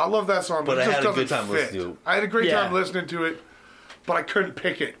 I love that song, but But it I just had a doesn't good time fit. listening to it. I had a great Yeah. time listening to it, but I couldn't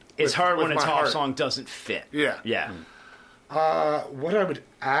pick it. It's hard when a my top heart. song doesn't fit. Yeah. Yeah. What I would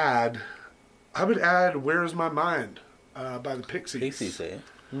add, "Where's My Mind" by the Pixies. Pixies say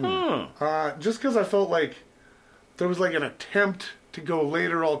it. Just because I felt like there was like an attempt to go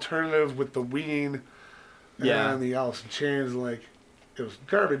later alternative with the Ween Yeah. and the Alice in Chains. Like it was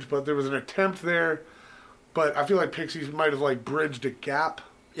garbage, but there was an attempt there. But I feel like Pixies might have like bridged a gap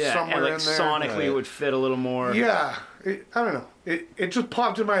Yeah. somewhere And like in there. sonically it would fit a little more. Yeah, I don't know. It just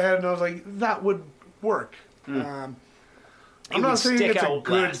popped in my head, and I was like, that would work. I'm would not saying stick it's a out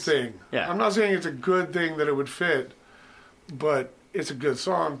good less. thing. Yeah. I'm not saying it's a good thing that it would fit, but it's a good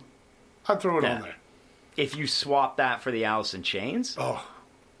song. I'd throw it Yeah. on there. If you swap that for the Alice in Chains, Oh,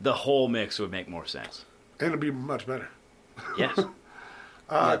 the whole mix would make more sense. and it'd be much better. Yes.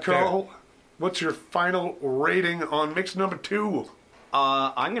 Carl, what's your final rating on mix number 2?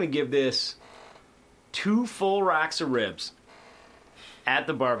 I'm going to give this 2 full racks of ribs at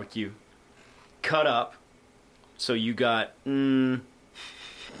the barbecue, cut up. So you got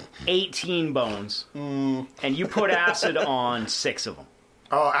 18 bones, and you put acid on 6 of them.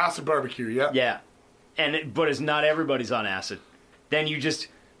 Oh, acid barbecue, yeah. Yeah, but it's not everybody's on acid. Then you just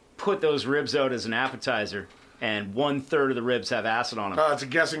put those ribs out as an appetizer, and 1/3 of the ribs have acid on them. It's a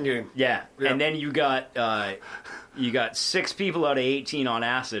guessing game. Yeah, Yeah. and then you got 6 people out of 18 on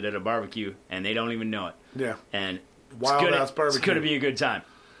acid at a barbecue, and they don't even know it. Yeah. And Wild ass it's barbecue. gonna be a good time.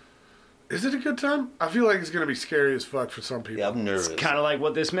 Is it a good time? I feel like it's going to be scary as fuck for some people. Yeah, I'm nervous. Kind of like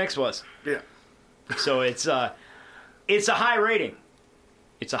what this mix was. Yeah. So it's a high rating.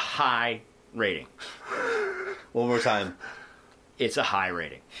 It's a high rating. One more time. It's a high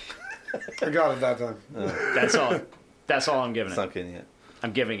rating. I got it that time. That's all. That's all I'm giving It's it. not good yet.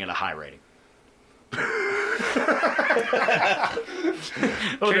 I'm giving it a high rating. Came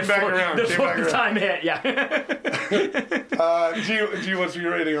back around. The Came back fourth around. time hit. Yeah. G, what's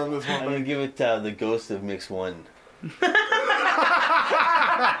your rating on this I'm one? gonna give it the Ghost of Mix 1.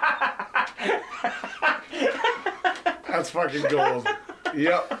 That's fucking gold.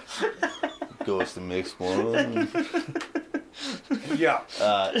 Yep. Ghost of Mix 1. Yeah.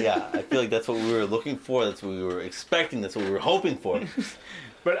 Yeah, I feel like that's what we were looking for. That's what we were expecting. That's what we were hoping for.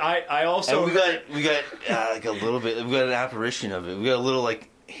 But I also And we got like a little bit. We got an apparition of it. We got a little like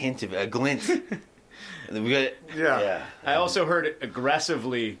hint of it, a glint. And then we got Yeah. I also heard it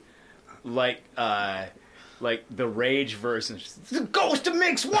aggressively, like the Rage verse. The Ghost of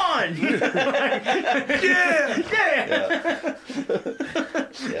Mix 1. yeah.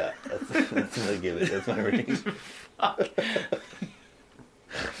 Yeah, that's what I give it. That's my rating.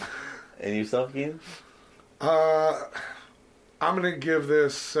 And yourself, Ian? I'm going to give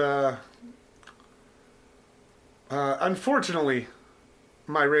this... unfortunately,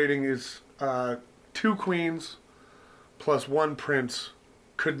 my rating is 2 queens plus 1 prince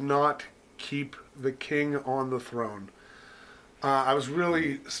could not keep the king on the throne. I was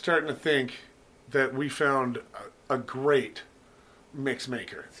really starting to think that we found a great mix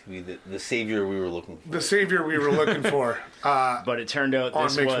maker. To be the savior we were looking for. The savior we were looking for. But it turned out on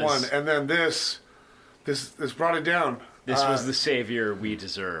this mix was 1. And then this brought it down. this was the savior we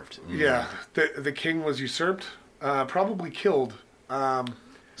deserved. Yeah, the king was usurped, probably killed,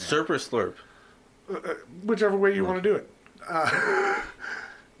 Slurp or slurp? whichever way you want to do it.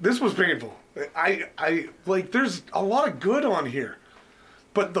 This was painful. I like. There's a lot of good on here,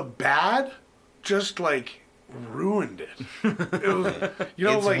 but the bad just like ruined it. It was,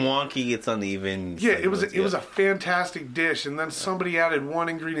 It's like wonky. It's uneven. yeah, it was a fantastic dish, and then somebody added one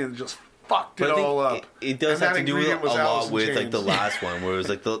ingredient that just fucked it But I think all up. It does And have that to do a ingredient was lot Alice in with like Chains. the last one, where it was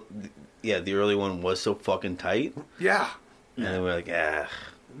like the early one was so fucking tight, Yeah. and then we're like, Yeah,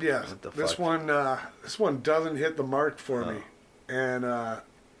 What the this fuck? this one doesn't hit the mark for me, and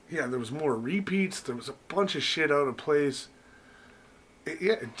yeah, there was more repeats. There was a bunch of shit out of place.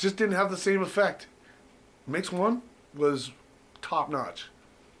 It just didn't have the same effect. Mix 1 was top notch.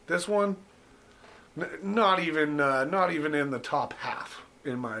 This one, not even in the top half,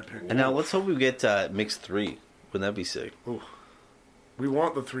 in my opinion. And now let's hope we get mix 3. Wouldn't that be sick? We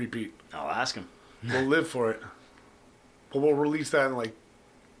want the 3-peat. I'll ask him. We'll live for it, but we'll release that in like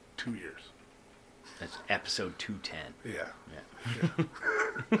 2 years. That's episode 210. Yeah.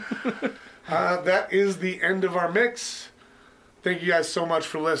 That is the end of our mix. Thank you guys so much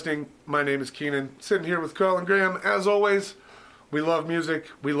for listening. My name is Keenan, sitting here with Carl and Graham. As always, we love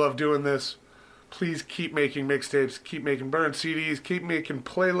music. We love doing this. Please keep making mixtapes, keep making burn CDs, keep making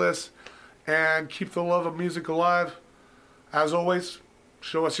playlists, and keep the love of music alive. As always,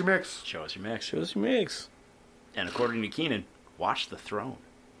 show us your mix. Show us your mix. Show us your mix. And according to Keenan, watch The Throne.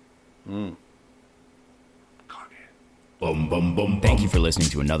 Thank you for listening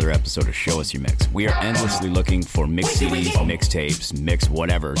to another episode of Show Us Your Mix. We are endlessly looking for mix CDs, mixtapes, mix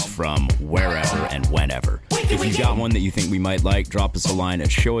whatevers from wherever and whenever. If you got one that you think we might like, drop us a line at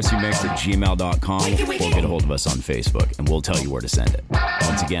showusyourmix@gmail.com or get a hold of us on Facebook and we'll tell you where to send it.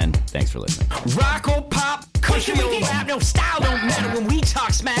 Once again, thanks for listening. Rock or pop, country or rap, no style don't matter when we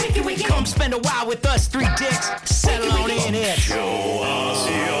talk smack. Come spend a while with us, 3 dicks, settle on in it. Show us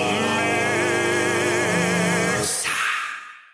your